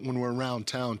 We feel it when we're around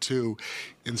town too.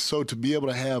 And so to be able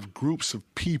to have groups of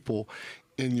people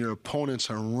in your opponent's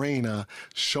arena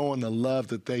showing the love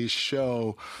that they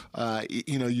show,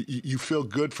 you feel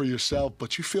good for yourself,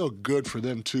 but you feel good for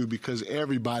them too, because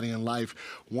everybody in life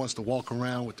wants to walk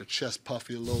around with their chest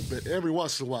puffy a little bit every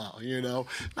once in a while,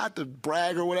 not to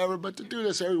brag or whatever, but to do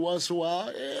this every once in a while,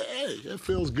 hey, it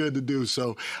feels good to do.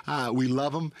 So we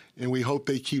love them, and we hope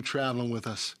they keep traveling with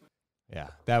us. Yeah,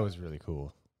 that was really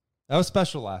cool. That was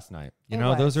special last night.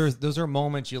 Those are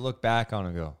moments you look back on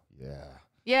and go, yeah.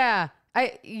 Yeah.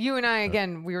 You and I,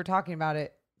 again, we were talking about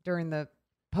it during the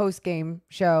post-game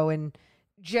show, and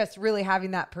just really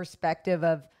having that perspective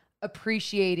of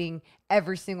appreciating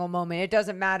every single moment. It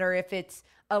doesn't matter if it's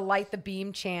a Light the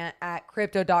Beam chant at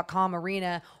Crypto.com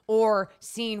Arena or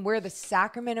seeing where the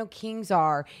Sacramento Kings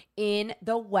are in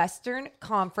the Western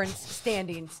Conference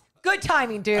standings. Good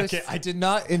timing, Deuce. Okay, I did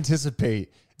not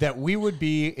anticipate that we would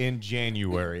be in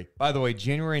January. By the way,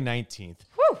 January 19th.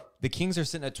 Whew. The Kings are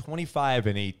sitting at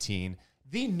 25-18,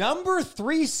 the number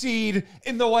 3 seed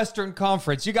in the Western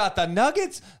Conference. You got the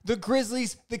Nuggets, the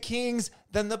Grizzlies, the Kings,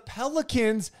 then the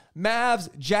Pelicans, Mavs,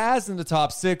 Jazz in the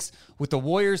top 6, with the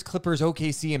Warriors, Clippers,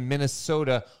 OKC, and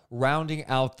Minnesota rounding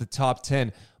out the top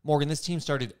 10. Morgan, this team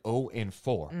started 0-4.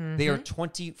 Mm-hmm. They are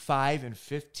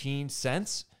 25-15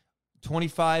 cents,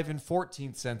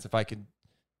 25-14 cents, if I could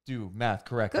do math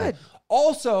correctly. Good.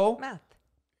 Also, math.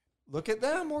 Look at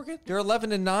that, Morgan. They're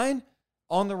 11-9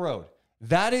 on the road.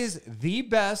 That is the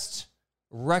best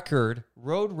road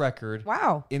record.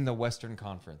 Wow. In the Western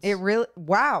Conference.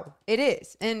 Wow, it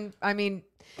is. And I mean,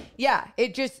 yeah,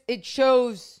 it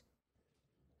shows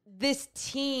this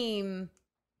team,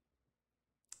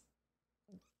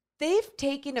 they've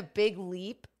taken a big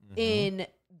leap in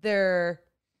their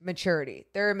maturity,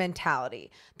 their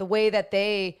mentality, the way that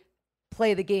they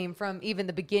play the game from even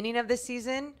the beginning of the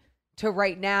season to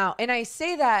right now. And I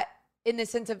say that in the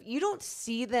sense of you don't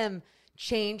see them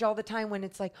change all the time when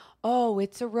it's like, oh,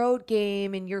 it's a road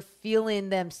game and you're feeling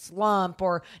them slump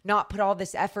or not put all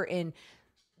this effort in.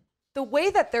 The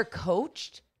way that they're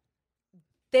coached,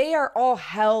 they are all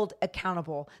held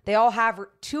accountable. They all have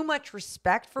too much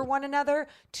respect for one another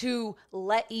to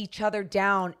let each other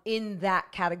down in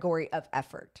that category of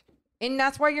effort. And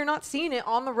that's why you're not seeing it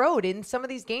on the road in some of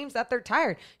these games that they're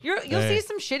tired. You'll see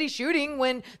some shitty shooting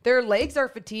when their legs are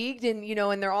fatigued and,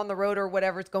 and they're on the road or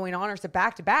whatever's going on, or it's a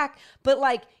back-to-back.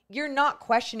 But, you're not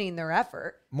questioning their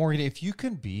effort. Morgan, if you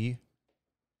can be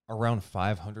around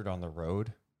 500 on the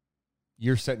road,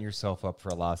 you're setting yourself up for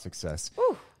a lot of success.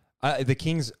 The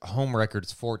Kings' home record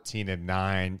is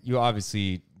 14-9. You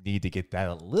obviously need to get that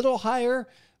a little higher,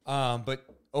 but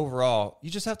overall, you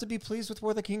just have to be pleased with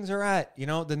where the Kings are at.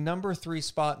 The number 3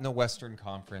 spot in the Western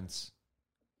Conference,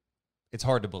 it's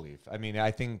hard to believe. I mean,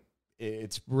 I think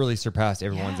it's really surpassed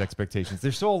everyone's expectations.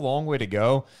 There's still a long way to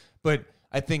go, but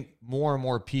I think more and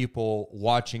more people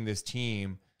watching this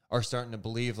team are starting to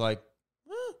believe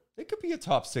it could be a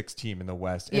top 6 team in the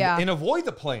West and avoid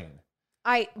the play-in.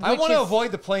 I want to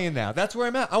avoid the play-in now. That's where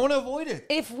I'm at. I want to avoid it.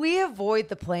 If we avoid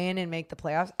the play-in and make the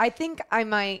playoffs, I think I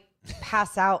might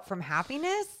pass out from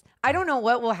happiness. I don't know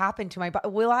what will happen to my body.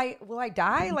 Will I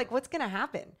die? What's going to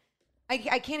happen? I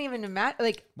can't even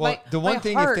imagine. The one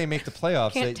thing, if they make the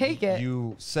playoffs,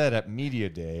 you said at Media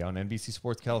Day on NBC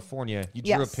Sports California, you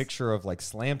drew a picture of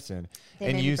Slamson,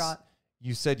 and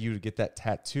you said you would get that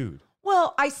tattooed.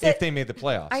 Well, I said if they made the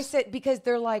playoffs. I said because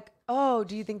they're like, oh,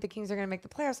 do you think the Kings are going to make the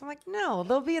playoffs? I'm like, no,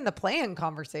 they'll be in the play-in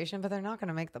conversation, but they're not going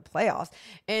to make the playoffs.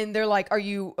 And they're like, are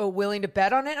you willing to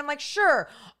bet on it? I'm like, sure,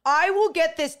 I will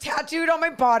get this tattooed on my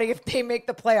body if they make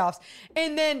the playoffs.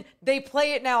 And then they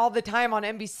play it now all the time on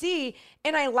NBC,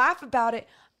 and I laugh about it.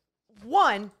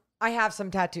 1, I have some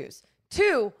tattoos.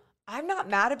 2, I'm not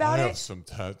mad about it. I have some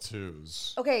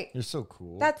tattoos. Okay. You're so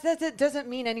cool. That doesn't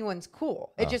mean anyone's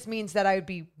cool. It just means that I would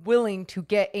be willing to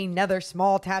get another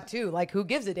small tattoo. Who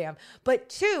gives a damn? But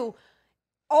 2,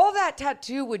 all that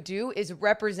tattoo would do is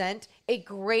represent a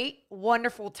great,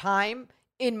 wonderful time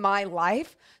in my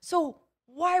life. So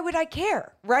why would I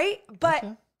care? Right. But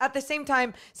at the same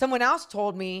time, someone else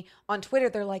told me on Twitter,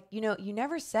 they're like, you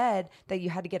never said that you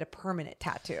had to get a permanent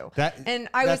tattoo. And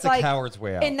I was like, that's a coward's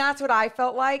way out. And that's what I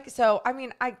felt like. So, I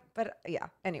mean,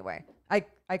 anyway,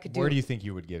 I could do. Where do you think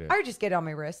you would get it? I would just get it on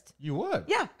my wrist. You would?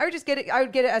 Yeah. I would just get it. I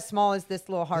would get it as small as this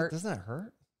little heart. Doesn't that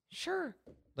hurt? Sure.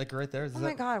 Like right there? Oh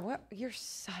my God. What? You're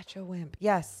such a wimp.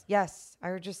 Yes.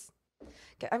 I would just,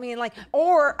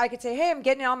 or I could say, hey, I'm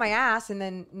getting it on my ass and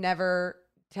then never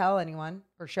tell anyone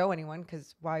or show anyone,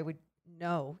 because why would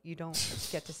you don't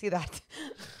get to see that.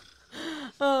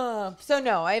 So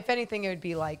no, if anything, it would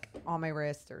be like on my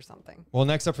wrist or something. Well,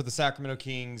 next up for the Sacramento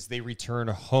Kings, they return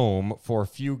home for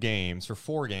 4 games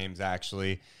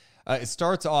actually. It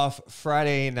starts off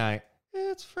Friday night.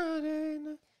 It's Friday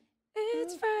night.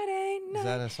 It's Friday night. Is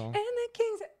that a song? And the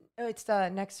Kings. Oh, it's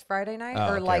next Friday night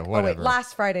whatever.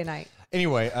 last Friday night.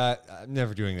 Anyway, I'm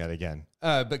never doing that again.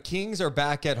 But Kings are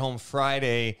back at home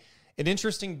Friday. An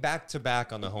interesting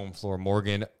back-to-back on the home floor,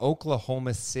 Morgan.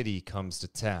 Oklahoma City comes to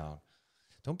town.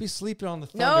 Don't be sleeping on the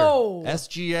Thunder. No.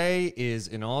 SGA is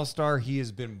an all-star. He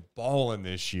has been balling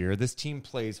this year. This team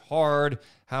plays hard.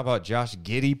 How about Josh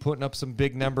Giddey putting up some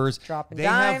big numbers? Dropping they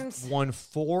dimes. have won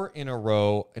 4 in a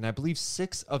row, and I believe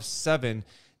 6 of 7.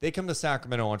 They come to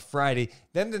Sacramento on Friday.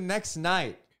 Then the next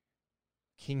night,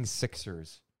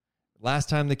 Kings-Sixers. Last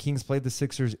time the Kings played the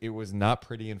Sixers, it was not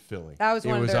pretty in Philly. That was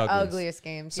one of their ugliest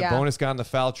games. Sabonis got into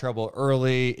foul trouble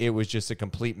early. It was just a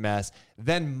complete mess.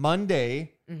 Then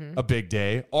Monday, a big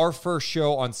day, our first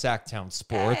show on Sacktown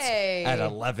Sports at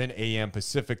 11 a.m.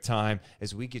 Pacific time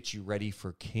as we get you ready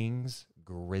for Kings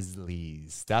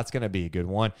Grizzlies. That's going to be a good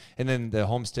one. And then the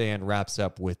homestand wraps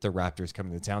up with the Raptors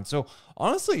coming to town. So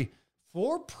honestly,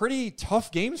 4 pretty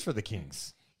tough games for the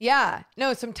Kings. Yeah,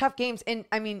 no, some tough games. And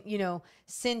I mean,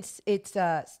 since it's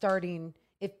starting,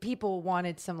 if people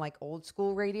wanted some like old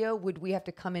school radio, would we have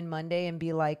to come in Monday and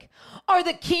be like, are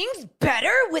the Kings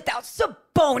better without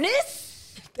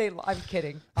Sabonis? I'm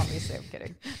kidding. Obviously, I'm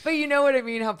kidding. But you know what I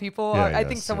mean? How people are. I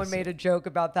think someone made a joke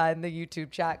about that in the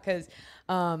YouTube chat because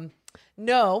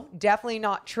no, definitely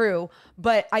not true.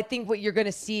 But I think what you're going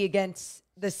to see against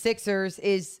the Sixers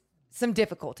is some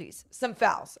difficulties, some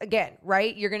fouls. Again,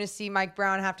 right? You're going to see Mike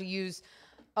Brown have to use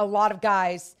a lot of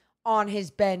guys on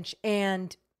his bench.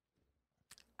 And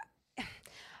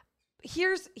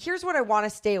here's what I want to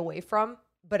stay away from,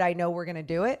 but I know we're going to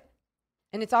do it.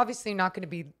 And it's obviously not going to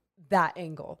be that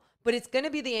angle, but it's going to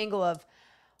be the angle of,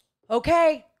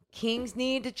 okay, Kings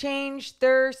need to change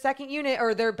their second unit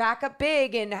or their backup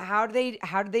big. And how do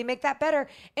they make that better?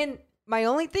 And my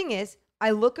only thing is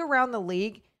I look around the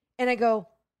league and I go,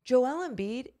 Joel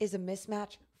Embiid is a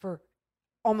mismatch for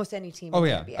almost any team. Oh,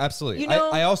 yeah, absolutely.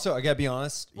 I also, I got to be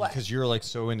honest, What? because you're like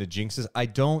so into jinxes, I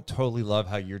don't totally love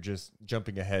how you're just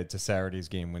jumping ahead to Saturday's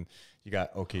game when you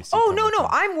got OKC. Oh, no.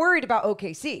 I'm worried about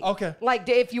OKC. Okay. Like,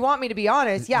 if you want me to be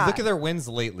honest, yeah. Look at their wins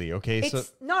lately, okay?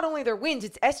 It's not only their wins,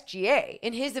 it's SGA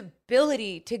and his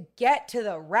ability to get to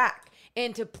the rack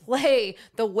and to play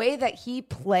the way that he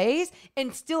plays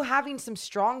and still having some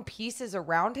strong pieces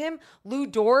around him. Lou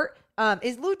Dort.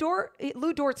 Is Lou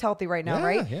Dort's healthy right now,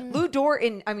 right? Yeah. Lou Dort,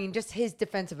 just his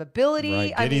defensive ability.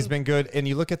 Right. Giddey's been good. And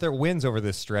you look at their wins over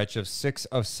this stretch of 6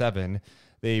 of 7.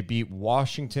 They beat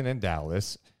Washington and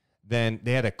Dallas. Then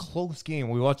they had a close game.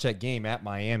 We watched that game at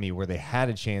Miami where they had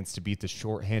a chance to beat the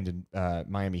shorthanded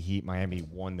Miami Heat. Miami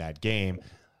won that game.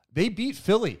 They beat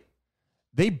Philly.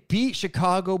 They beat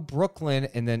Chicago, Brooklyn,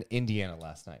 and then Indiana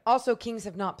last night. Also, Kings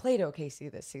have not played OKC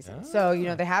this season. So,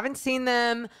 they haven't seen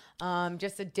them.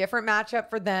 Just a different matchup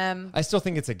for them. I still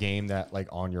think it's a game that, like,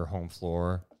 on your home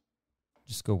floor,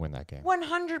 just go win that game.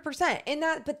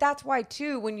 100%. But that's why,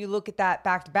 too, when you look at that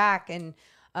back-to-back and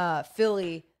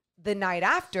Philly the night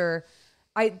after,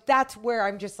 that's where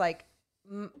I'm just like,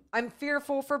 I'm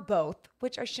fearful for both,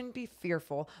 which I shouldn't be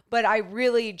fearful, but I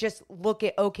really just look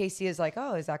at OKC as like,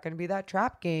 oh, is that going to be that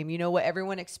trap game? You know what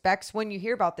everyone expects when you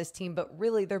hear about this team, but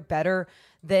really they're better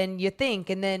than you think.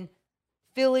 And then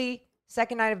Philly,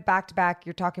 second night of back-to-back,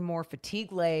 you're talking more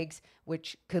fatigue legs,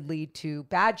 which could lead to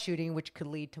bad shooting, which could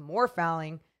lead to more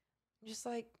fouling. Just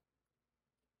like,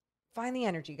 find the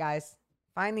energy, guys.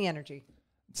 Find the energy.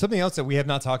 Something else that we have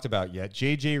not talked about yet,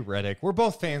 JJ Redick. We're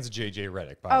both fans of JJ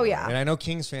Redick, by the way. Yeah. And I know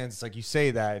Kings fans, it's like you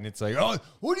say that, and it's like, oh,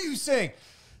 what are you saying?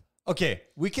 Okay,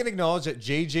 we can acknowledge that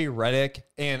JJ Redick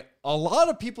and a lot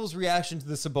of people's reaction to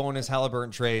the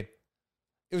Sabonis-Halliburton trade,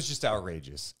 it was just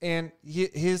outrageous. And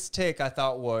his take, I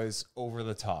thought, was over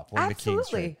the top when the Kings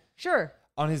trade. Sure.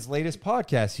 on his latest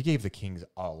podcast, he gave the Kings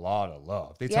a lot of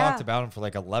love. They talked about him for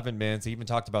like 11 minutes. They even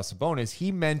talked about Sabonis.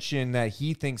 He mentioned that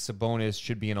he thinks Sabonis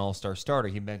should be an all-star starter.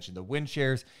 He mentioned the win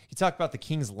shares. He talked about the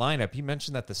Kings lineup. He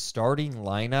mentioned that the starting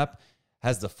lineup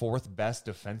has the 4th best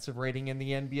defensive rating in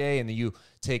the NBA. And then you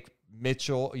take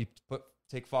Mitchell,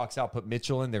 take Fox out, put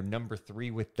Mitchell in. They're number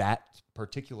 3 with that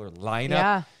particular lineup.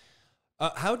 Yeah.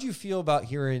 How do you feel about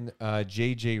hearing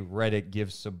JJ Redick give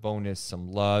Sabonis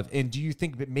some love? And do you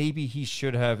think that maybe he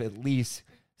should have at least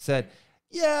said,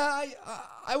 yeah,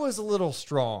 I was a little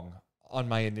strong on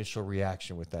my initial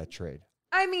reaction with that trade?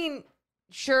 I mean,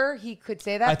 sure, he could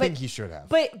say that. I think he should have.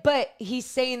 But he's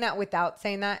saying that without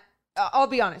saying that. I'll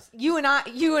be honest. You and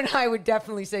I would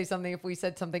definitely say something if we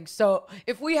said something. So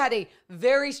if we had a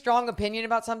very strong opinion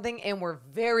about something and we're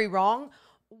very wrong,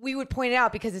 we would point it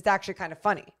out because it's actually kind of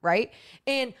funny, right?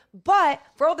 But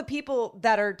for all the people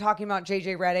that are talking about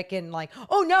JJ Redick and like,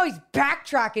 oh no, he's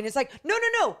backtracking. It's like,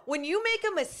 no. When you make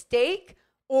a mistake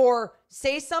or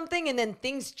say something and then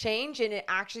things change and it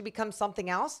actually becomes something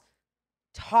else,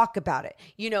 talk about it.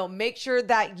 Make sure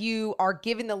that you are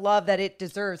giving the love that it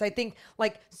deserves. I think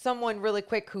like someone really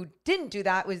quick who didn't do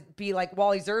that would be like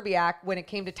Wally Zerbiak when it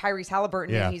came to Tyrese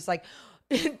Halliburton. Yeah. And he's like,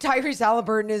 Tyrese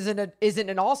Halliburton isn't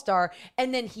an all-star.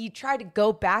 And then he tried to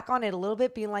go back on it a little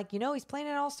bit, being like, he's playing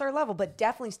at an all-star level, but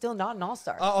definitely still not an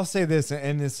all-star. I'll say this,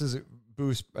 and this is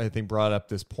Boost, I think, brought up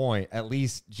this point. At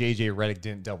least JJ Redick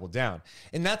didn't double down.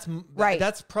 And that's right.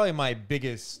 That's probably my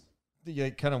biggest,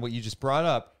 kind of what you just brought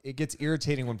up. It gets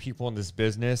irritating when people in this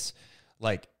business,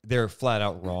 like, they're flat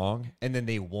out wrong, and then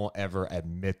they won't ever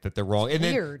admit that they're wrong. And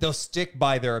then they'll stick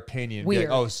by their opinion. Be like,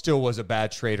 oh, still was a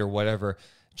bad trade or whatever.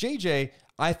 JJ,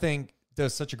 I think,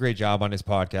 does such a great job on his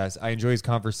podcast. I enjoy his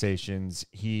conversations.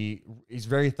 He's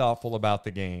very thoughtful about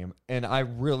the game, and I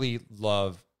really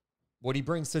love what he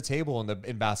brings to the table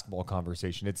in basketball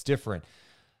conversation. It's different.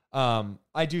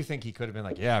 I do think he could have been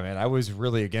like, yeah, man, I was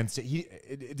really against it.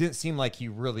 It didn't seem like he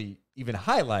really even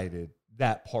highlighted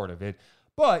that part of it,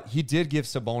 but he did give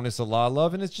Sabonis a lot of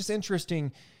love, and it's just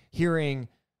interesting hearing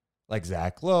like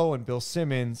Zach Lowe and Bill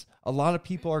Simmons, a lot of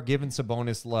people are giving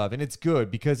Sabonis love, and it's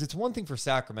good because it's one thing for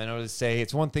Sacramento to say,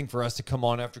 it's one thing for us to come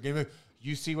on after game, like,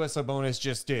 you see what Sabonis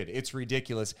just did. It's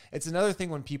ridiculous. It's another thing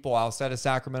when people outside of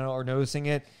Sacramento are noticing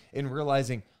it and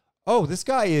realizing, oh, this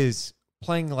guy is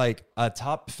playing like a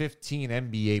top 15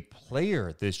 NBA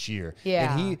player this year.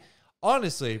 Yeah. And he,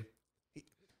 honestly,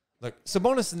 look,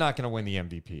 Sabonis is not going to win the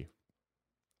MVP.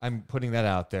 I'm putting that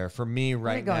out there. For me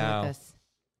right now,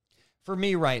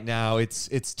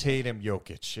 it's Tatum,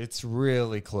 Jokic. It's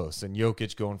really close. And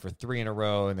Jokic going for 3 in a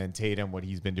row, and then Tatum, what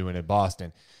he's been doing in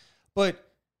Boston. But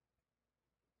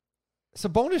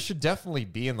Sabonis should definitely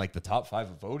be in like the top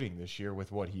 5 of voting this year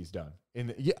with what he's done.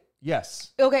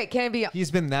 Yes. Okay, can it be?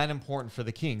 He's been that important for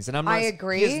the Kings. And I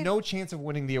agree. He has no chance of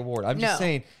winning the award. I'm just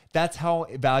saying that's how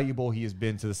valuable he has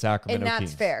been to the Sacramento Kings. And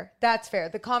that's fair. That's fair.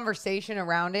 The conversation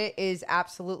around it is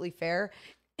absolutely fair.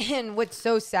 And what's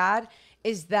so sad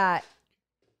is that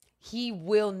he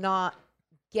will not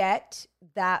get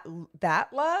that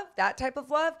love, that type of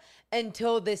love,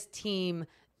 until this team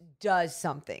does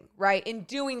something, right? And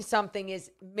doing something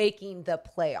is making the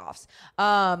playoffs.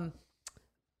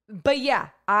 But yeah,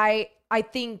 I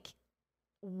think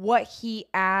what he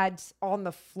adds on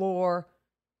the floor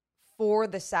for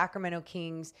the Sacramento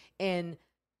Kings and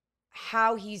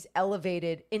how he's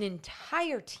elevated an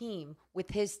entire team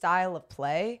with his style of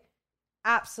play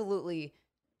absolutely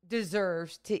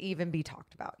deserves to even be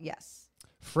talked about. Yes.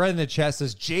 Fred in the chat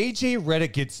says, JJ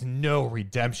Redick gets no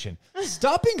redemption.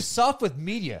 Stop being soft with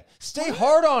media. Stay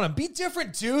hard on him. Be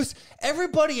different, Deuce.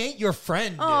 Everybody ain't your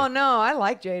friend. Oh, no. I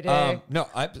like JJ. No,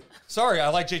 I'm sorry. I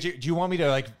like JJ. Do you want me to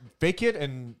like fake it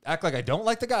and act like I don't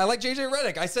like the guy? I like JJ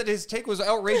Redick. I said his take was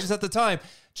outrageous at the time.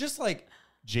 Just like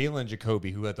Jalen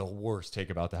Jacoby, who had the worst take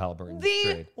about the Halliburton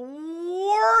trade.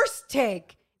 Worst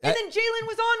take. And then Jalen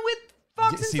was on with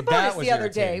Fox and Sabonis the other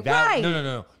day. Right.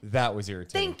 No. That was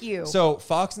irritating. Thank you. So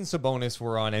Fox and Sabonis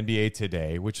were on NBA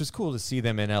Today, which was cool to see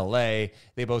them in LA.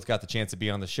 They both got the chance to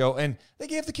be on the show, and they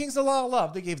gave the Kings a lot of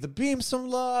love. They gave the Beam some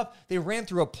love. They ran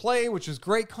through a play, which was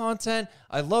great content.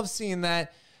 I love seeing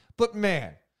that. But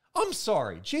man, I'm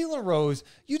sorry, Jalen Rose,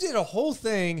 you did a whole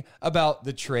thing about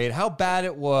the trade, how bad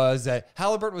it was, that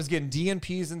Halliburton was getting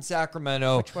DNPs in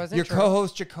Sacramento. Which wasn't Your true.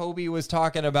 co-host Jacoby was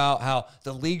talking about how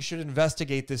the league should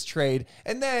investigate this trade.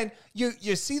 And then you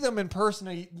see them in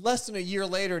person less than a year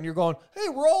later, and you're going, hey,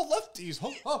 we're all lefties.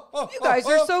 You guys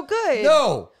are so good.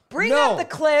 No. Bring up the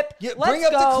clip. Yeah, Let's bring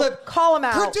up go. the clip. Call him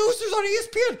out. Producers on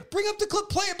ESPN, bring up the clip,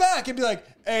 play it back, and be like,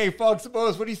 hey, Fox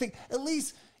Sabonis, what do you think? At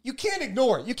least you can't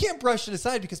ignore it. You can't brush it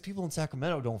aside because people in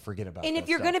Sacramento don't forget about it. And if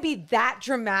you're going to be that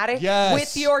dramatic Yes,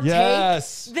 with your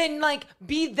yes. take, then like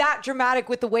be that dramatic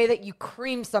with the way that you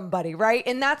cream somebody, right?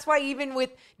 And that's why even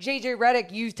with JJ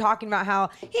Redick, you talking about how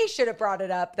he should have brought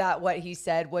it up that what he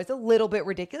said was a little bit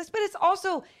ridiculous, but it's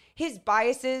also his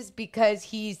biases because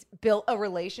he's built a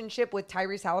relationship with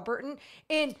Tyrese Halliburton.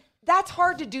 And that's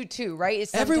hard to do too, right?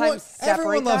 Is sometimes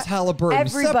everyone loves Halliburton.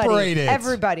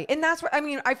 Everybody. And that's what, I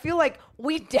mean, I feel like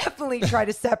we definitely try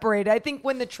to separate it. I think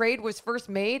when the trade was first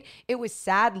made, it was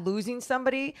sad losing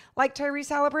somebody like Tyrese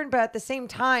Halliburton. But at the same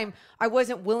time, I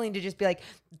wasn't willing to just be like,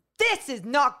 this is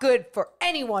not good for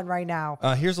anyone right now.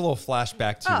 Here's a little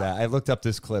flashback to that. I looked up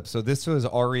this clip. So this was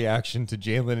our reaction to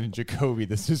Jalen and Jacoby.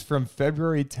 This is from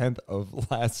February 10th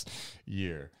of last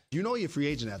year. You know you're a free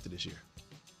agent after this year.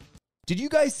 Did you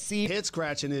guys see? Head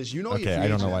scratching is, you know, Okay, you're free I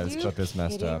don't agent know why after this clip is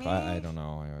messed up. I don't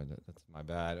know. That's my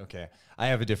bad. Okay, I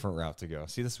have a different route to go.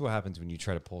 See, this is what happens when you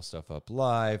try to pull stuff up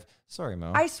live. Sorry,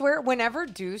 Mo. I swear, whenever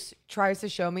Deuce tries to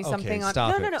show me something on,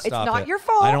 stop no, it, it's stop not it. your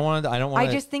fault. I don't want to.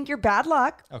 I just think you're bad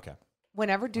luck. Okay.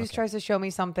 Whenever Deuce tries to show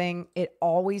me something, it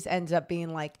always ends up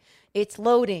being like, it's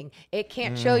loading. It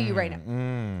can't show you right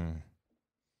now.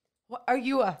 What, are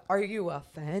you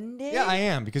offended? Yeah, I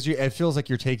am because it feels like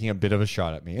you're taking a bit of a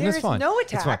shot at me, and There it's is fine. no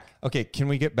It's fine. attack. Okay, can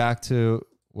we get back to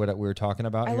what we were talking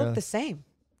about I here? look the same.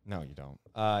 No, you don't.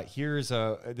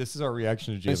 This is our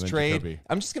reaction to Jalen trade. Jacoby.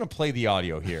 I'm just gonna play the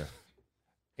audio here,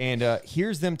 and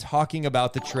here's them talking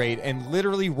about the trade and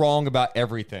literally wrong about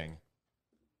everything.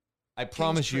 I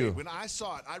promise you. When I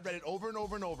saw it, I read it over and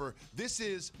over and over. This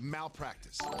is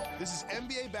malpractice. This is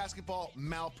NBA basketball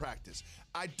malpractice.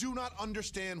 I do not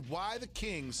understand why the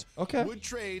Kings would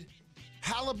trade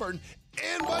Halliburton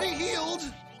and Buddy Hield.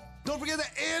 Don't forget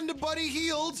that, and Buddy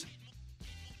Hield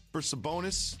for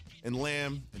Sabonis and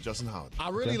Lamb and Justin Holiday. I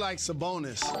really like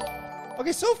Sabonis.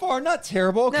 Okay, so far not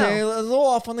terrible. Okay, a little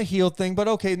off on the Hield thing, but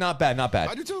okay, not bad, not bad.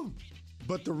 I do too.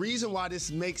 But the reason why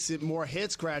this makes it more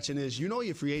head scratching is, you know,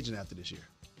 you're a free agent after this year.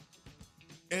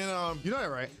 And you know that,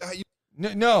 right?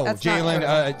 No, That's not Jalen.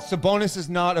 true. Sabonis is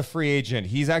not a free agent.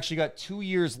 He's actually got 2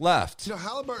 years left. You know,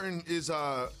 Halliburton is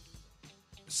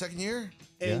second year.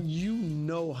 And you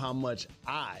know how much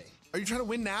Are you trying to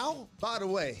win now? By the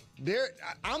way,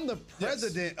 I'm the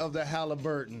president of the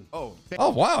Halliburton. Oh,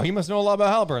 wow. He must know a lot about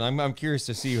Halliburton. I'm curious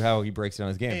to see how he breaks down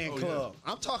his game. Club.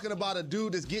 I'm talking about a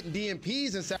dude that's getting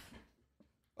DMPs and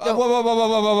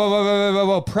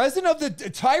Whoa. President of the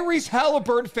Tyrese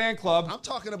Halliburton fan club. I'm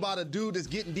talking about a dude that's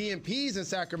getting DMPs in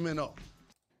Sacramento.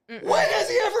 When has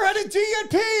he ever had a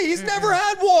DNP? He's never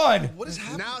had one. What is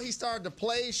happening? Now he started to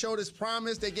play, showed his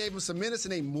promise. They gave him some minutes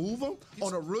and they move him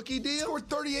on a rookie deal. He scored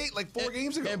 38 like 4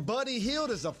 games ago. And Buddy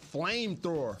Hield is a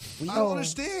flamethrower. I don't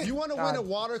understand. You want to win a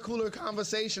water cooler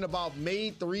conversation about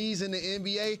made threes in the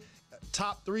NBA?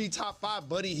 Top 3, top 5,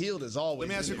 Buddy Hield is always.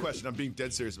 Let me ask you a question. I'm being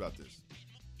dead serious about this.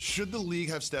 Should the league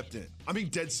have stepped in? I'm being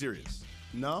dead serious.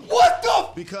 No. What the?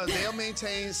 Because they'll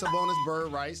maintain Sabonis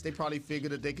bird rights. They probably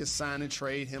figured that they could sign and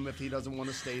trade him if he doesn't want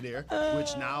to stay there,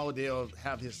 which now they'll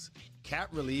have his cap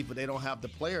relief, but they don't have the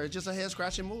player. It's just a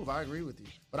head-scratching move. I agree with you.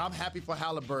 But I'm happy for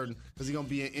Halliburton because he's going to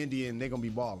be in India and they're going to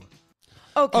be balling.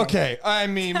 Okay. I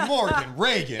mean, Morgan,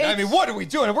 Reagan. I mean, what are we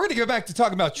doing? We're going to go back to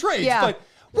talking about trades, but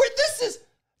this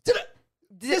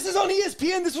is on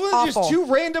ESPN. This wasn't just two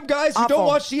random guys who don't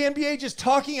watch the NBA just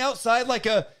talking outside like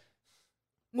a...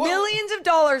 Millions of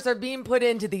dollars are being put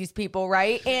into these people,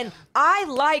 right? And I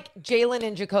like Jalen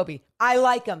and Jacoby. I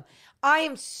like them. I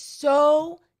am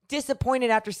so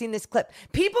disappointed after seeing this clip.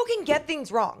 People can get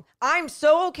things wrong. I'm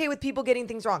so okay with people getting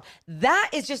things wrong.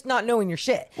 That is just not knowing your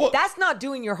shit. That's not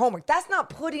doing your homework. That's not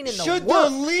putting in the work.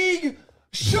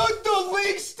 Should the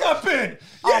league step in?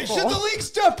 Yeah, should the league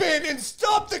step in and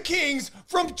stop the Kings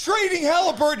from trading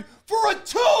Halliburton for a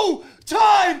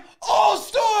 2-time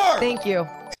All-Star? Thank you.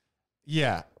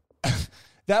 Yeah.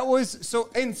 That was so.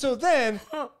 And so then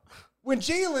when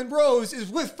Jalen Rose is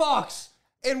with Fox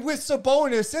and with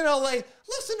Sabonis in LA,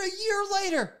 listen, a year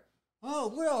later,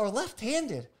 we're all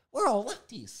left-handed. We're all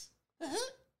lefties.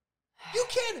 You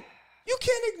can't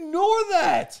ignore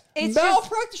that. It's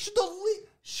malpractice.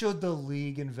 Should the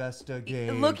league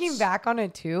investigate? Looking back on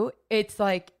it too, it's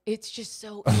like, it's just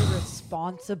so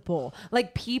irresponsible.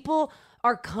 Like, people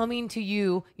are coming to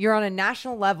you, you're on a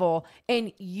national level,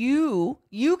 and you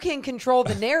can control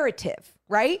the narrative,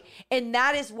 right? And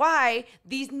that is why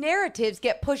these narratives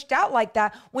get pushed out like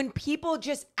that when people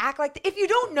just act like if you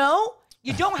don't know,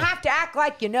 you don't have to act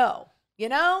like you know, you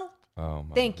know? Oh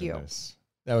my Thank goodness.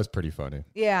 That was pretty funny.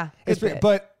 Yeah.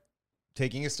 But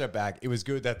taking a step back, it was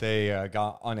good that they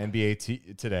got on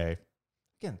NBA Today.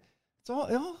 Again, It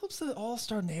all helps the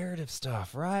all-star narrative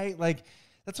stuff, right? Like,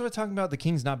 that's what I'm talking about, the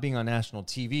Kings not being on national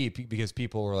TV, because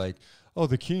people were like, oh,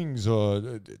 the Kings,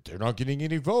 they're not getting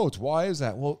any votes. Why is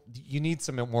that? Well, you need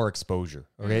some more exposure,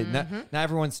 okay? Mm-hmm. Not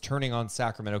everyone's turning on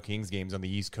Sacramento Kings games on the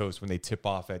East Coast when they tip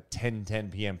off at 10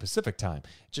 p.m. Pacific time.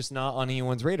 Just not on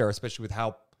anyone's radar, especially with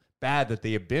how bad that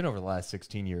they have been over the last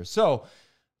 16 years. So,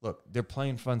 look, they're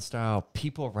playing fun style.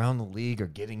 People around the league are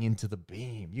getting into the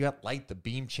beam. You got Light the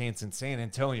Beam chants in San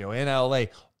Antonio, in LA,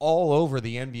 all over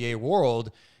the NBA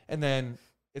world. And then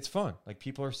it's fun. Like,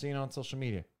 people are seeing it on social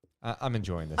media. I'm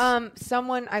enjoying this.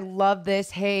 I love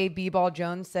this. Hey, B-Ball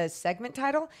Jones says segment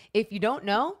title. If you don't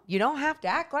know, you don't have to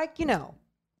act like you know.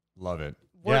 Love it.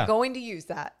 We're going to use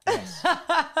that. Yes.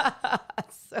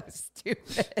 So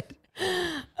stupid.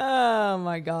 Oh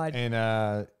my God.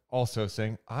 And also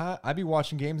saying, I be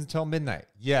watching games until midnight.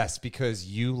 Yes, because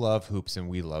you love hoops and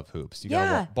we love hoops. You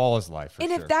got ball is life.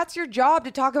 And if that's your job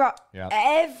to talk about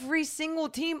every single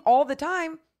team all the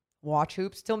time, watch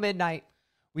hoops till midnight.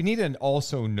 We need to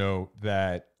also note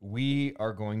that we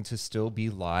are going to still be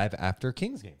live after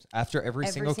Kings games, after every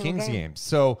single Kings game.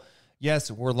 So, yes,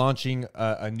 we're launching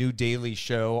a new daily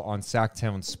show on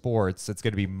Sacktown Sports. It's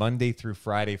going to be Monday through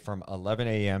Friday from 11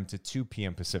 a.m. to 2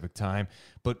 p.m. Pacific time.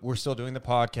 But we're still doing the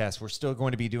podcast. We're still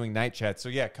going to be doing night chat. So,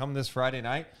 yeah, come this Friday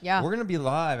night. Yeah. We're going to be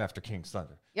live after Kings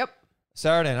Thunder. Yep.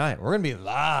 Saturday night, we're going to be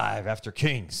live after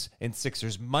Kings and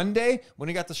Sixers. Monday, when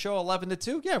we got the show 11 to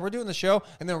 2, we're doing the show.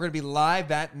 And then we're going to be live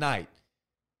that night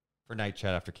for night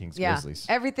chat after Kings Grizzlies.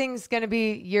 Everything's going to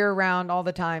be year-round all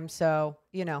the time. So,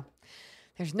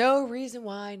 there's no reason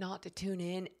why not to tune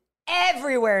in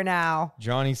everywhere now.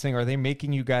 Johnny's saying, are they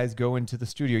making you guys go into the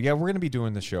studio? Yeah, we're going to be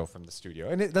doing the show from the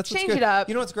studio. And that's what's Change good. it up.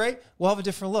 You know what's great? We'll have a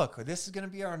different look. This is going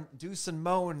to be our Deuce and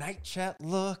Mo night chat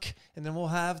look. And then we'll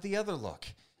have the other look.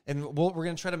 And we're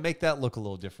going to try to make that look a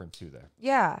little different too there.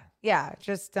 Yeah.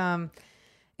 Just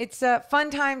it's fun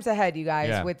times ahead, you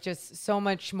guys, with just so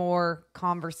much more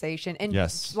conversation. And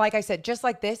like I said, just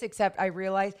like this, except I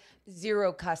realized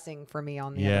zero cussing for me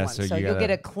on the other one. So you'll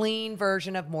get a clean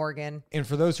version of Morgan. And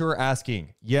for those who are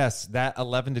asking, yes, that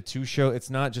 11 to 2 show, it's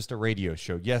not just a radio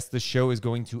show. Yes, the show is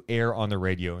going to air on the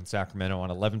radio in Sacramento on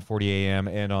 11:40 a.m.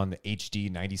 and on the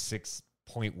HD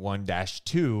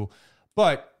 96.1-2.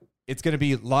 But it's going to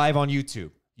be live on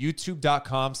YouTube,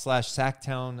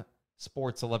 youtube.com/Sacktown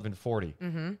Sports 1140.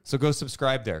 Mm-hmm. So go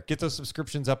subscribe there. Get those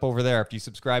subscriptions up over there. If you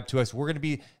subscribe to us, we're going to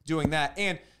be doing that.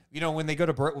 And when we go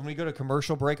to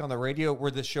commercial break on the radio,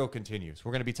 where the show continues,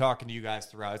 we're going to be talking to you guys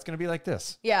throughout. It's going to be like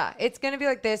this. Yeah, it's going to be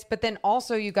like this. But then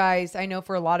also, you guys, I know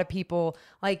for a lot of people,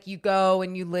 like you go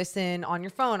and you listen on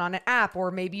your phone, on an app,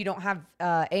 or maybe you don't have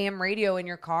AM radio in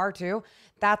your car too.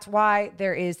 That's why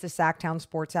there is the Sacktown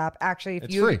Sports app. Actually,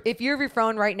 if you have your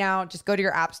phone right now, just go to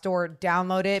your app store,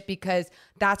 download it, because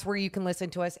that's where you can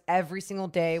listen to us every single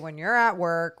day when you're at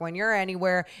work, when you're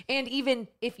anywhere. And even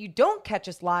if you don't catch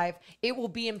us live, it will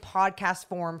be in podcast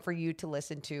form for you to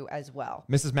listen to as well.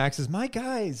 Mrs. Max says, my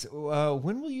guys,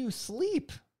 when will you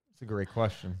sleep? It's a great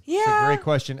question. Yeah. It's a great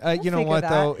question. You know what,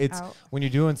 though? It's out. When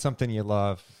you're doing something you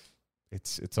love,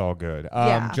 it's all good.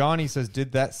 Johnny says,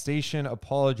 did that station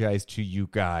apologize to you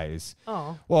guys?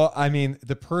 Oh. Well, I mean,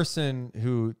 the person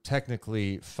who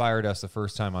technically fired us the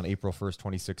first time on April 1st,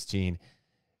 2016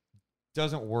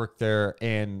 doesn't work there,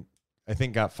 and I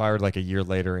think got fired like a year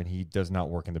later, and he does not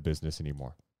work in the business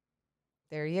anymore.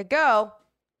 There you go.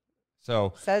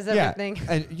 So says everything.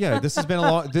 And this has been a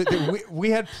long. We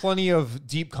had plenty of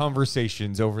deep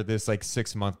conversations over this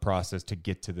 6-month process to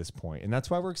get to this point, and that's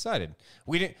why we're excited.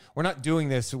 We're not doing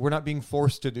this. We're not being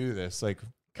forced to do this.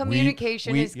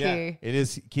 Communication is key. It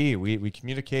is key. We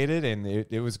communicated, and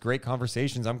it was great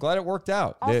conversations. I'm glad it worked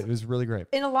out. Also, it was really great.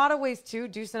 In a lot of ways, too,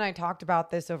 Deuce and I talked about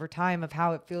this over time of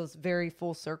how it feels very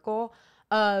full circle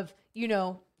of,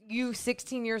 you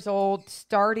 16 years old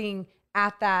starting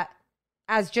at that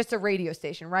as just a radio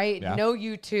station, right? Yeah. No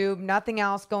YouTube, nothing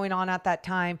else going on at that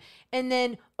time. And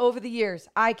then over the years,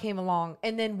 I came along,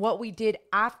 and then what we did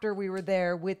after we were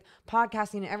there with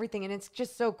podcasting and everything. And it's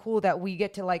just so cool that we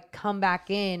get to come back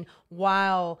in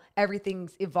while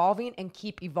everything's evolving and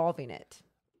keep evolving it.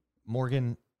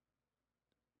 Morgan,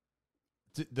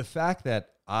 the fact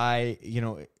that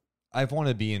I've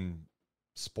wanted to be in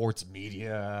sports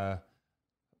media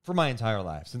for my entire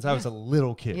life since I was a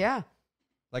little kid. Yeah.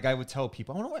 I would tell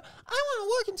people, I want to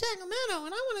work in Sacramento,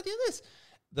 and I want to do this.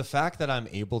 The fact that I'm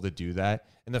able to do that,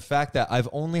 and the fact that I've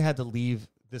only had to leave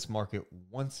this market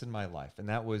once in my life, and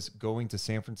that was going to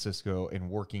San Francisco and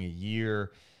working a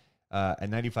year at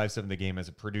 95.7 The Game as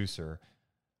a producer.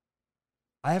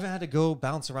 I haven't had to go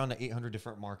bounce around to 800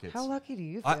 different markets. How lucky do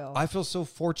you feel? I feel so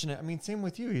fortunate. I mean, same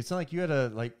with you. It's not like you had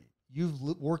to you've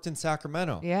worked in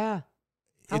Sacramento. Yeah.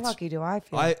 How lucky do I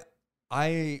feel?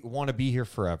 I want to be here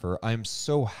forever. I'm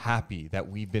so happy that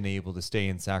we've been able to stay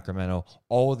in Sacramento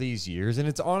all these years. And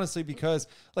it's honestly because,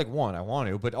 like, one, I want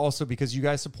to, but also because you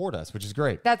guys support us, which is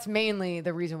great. That's mainly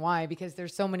the reason why, because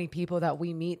there's so many people that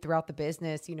we meet throughout the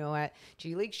business, you know, at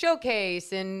G League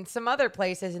Showcase and some other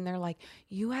places. And they're like,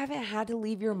 you haven't had to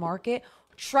leave your market.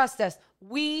 Trust us.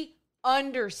 We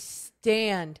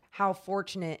understand how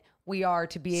fortunate we are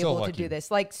to be able to do this.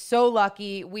 Like, so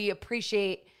lucky. We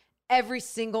appreciate every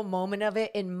single moment of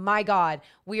it. And my God,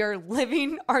 we are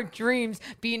living our dreams,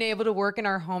 being able to work in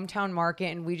our hometown market.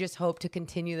 And we just hope to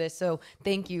continue this. So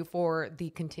thank you for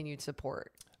the continued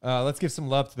support. Let's give some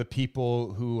love to the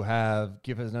people who have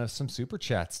given us some super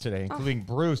chats today, including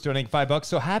Bruce donating $5.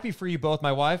 So happy for you both.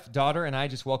 My wife, daughter, and I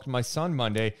just welcomed my son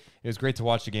Monday. It was great to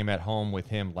watch the game at home with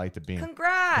him light the beam.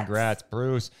 Congrats,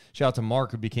 Bruce. Shout out to Mark,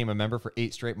 who became a member for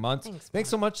 8 straight months. Thanks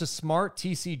so much to Smart,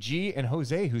 TCG, and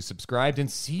Jose, who subscribed, and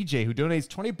CJ, who donates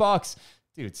 $20.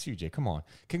 Dude, CJ, come on.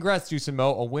 Congrats, Deuce and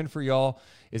Mo. A win for y'all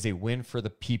is a win for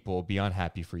the people. Beyond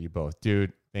happy for you both.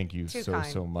 Dude, thank you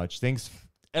so much. Thanks,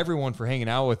 everyone, for hanging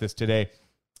out with us today.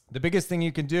 The biggest thing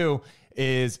you can do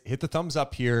is hit the thumbs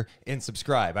up here and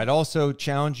subscribe. I'd also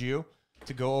challenge you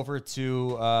to go over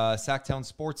to Sacktown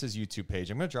Sports' YouTube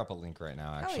page. I'm going to drop a link right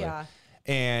now, actually.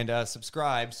 And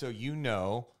subscribe so you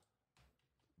know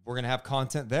we're going to have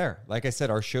content there. Like I said,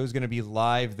 our show is going to be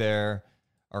live there.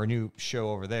 Our new show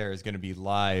over there is going to be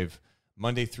live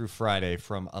Monday through Friday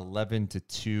from 11 to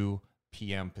 2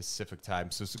 p.m. Pacific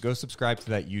time. So go subscribe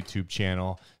to that YouTube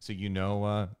channel so you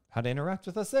know how to interact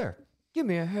with us there. Give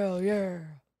me a hell yeah.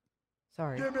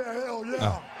 Sorry. Give me a hell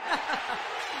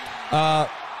yeah.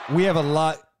 We have a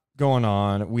lot going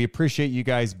on. We appreciate you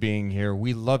guys being here.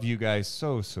 We love you guys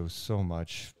so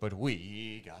much, but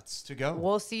we got to go.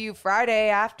 We'll see you Friday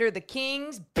after the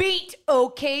Kings beat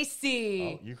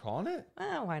OKC. Oh, you calling it?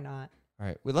 Why not? All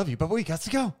right. We love you, but we got to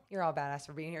go. You're all badass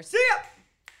for being here. See ya!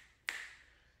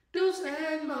 Deuce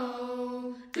and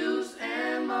Mo, Deuce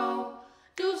and Mo,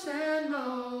 Deuce and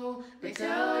Mo. They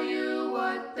tell you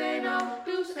what they know.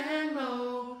 Deuce and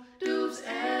Mo, Deuce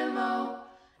and Mo,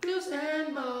 Deuce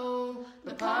and Mo.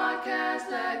 The podcast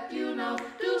that you know.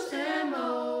 Deuce and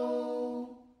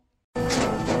Mo.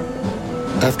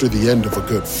 After the end of a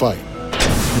good fight,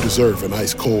 you deserve an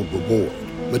ice-cold reward.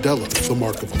 Modelo is the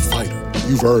mark of a fighter.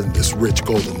 You've earned this rich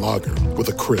golden lager with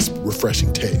a crisp,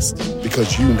 refreshing taste.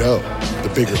 Because you know,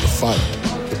 the bigger the fight,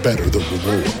 the better the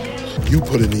reward. You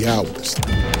put in the hours,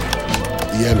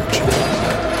 the energy,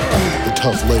 the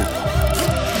tough labor.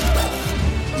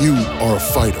 You are a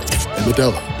fighter, and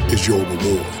Modelo is your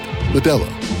reward.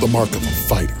 Modelo, the mark of a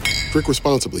fighter. Drink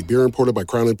responsibly. Beer imported by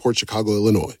Crown Imports, Chicago,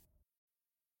 Illinois.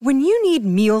 When you need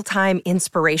mealtime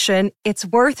inspiration, it's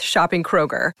worth shopping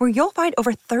Kroger, where you'll find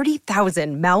over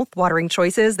 30,000 mouth-watering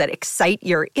choices that excite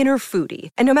your inner foodie.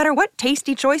 And no matter what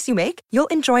tasty choice you make, you'll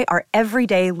enjoy our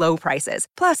everyday low prices,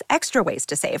 plus extra ways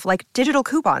to save, like digital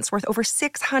coupons worth over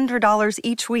 $600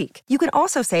 each week. You can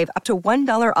also save up to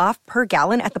 $1 off per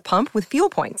gallon at the pump with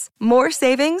fuel points. More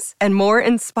savings and more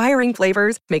inspiring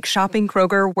flavors make shopping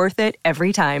Kroger worth it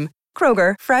every time.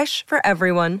 Kroger, fresh for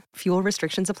everyone. Fuel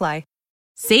restrictions apply.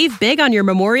 Save big on your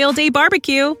Memorial Day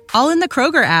barbecue, all in the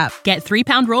Kroger app. Get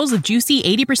 3-pound rolls of juicy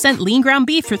 80% lean ground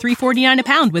beef for $3.49 a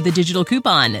pound with a digital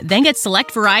coupon. Then get select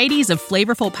varieties of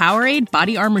flavorful Powerade,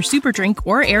 Body Armor Super Drink,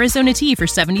 or Arizona tea for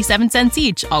 77 cents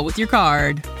each, all with your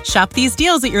card. Shop these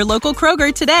deals at your local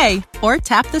Kroger today, or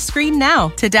tap the screen now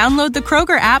to download the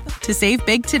Kroger app to save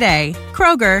big today.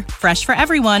 Kroger, fresh for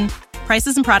everyone.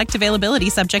 Prices and product availability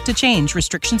subject to change.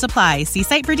 Restrictions apply. See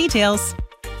site for details.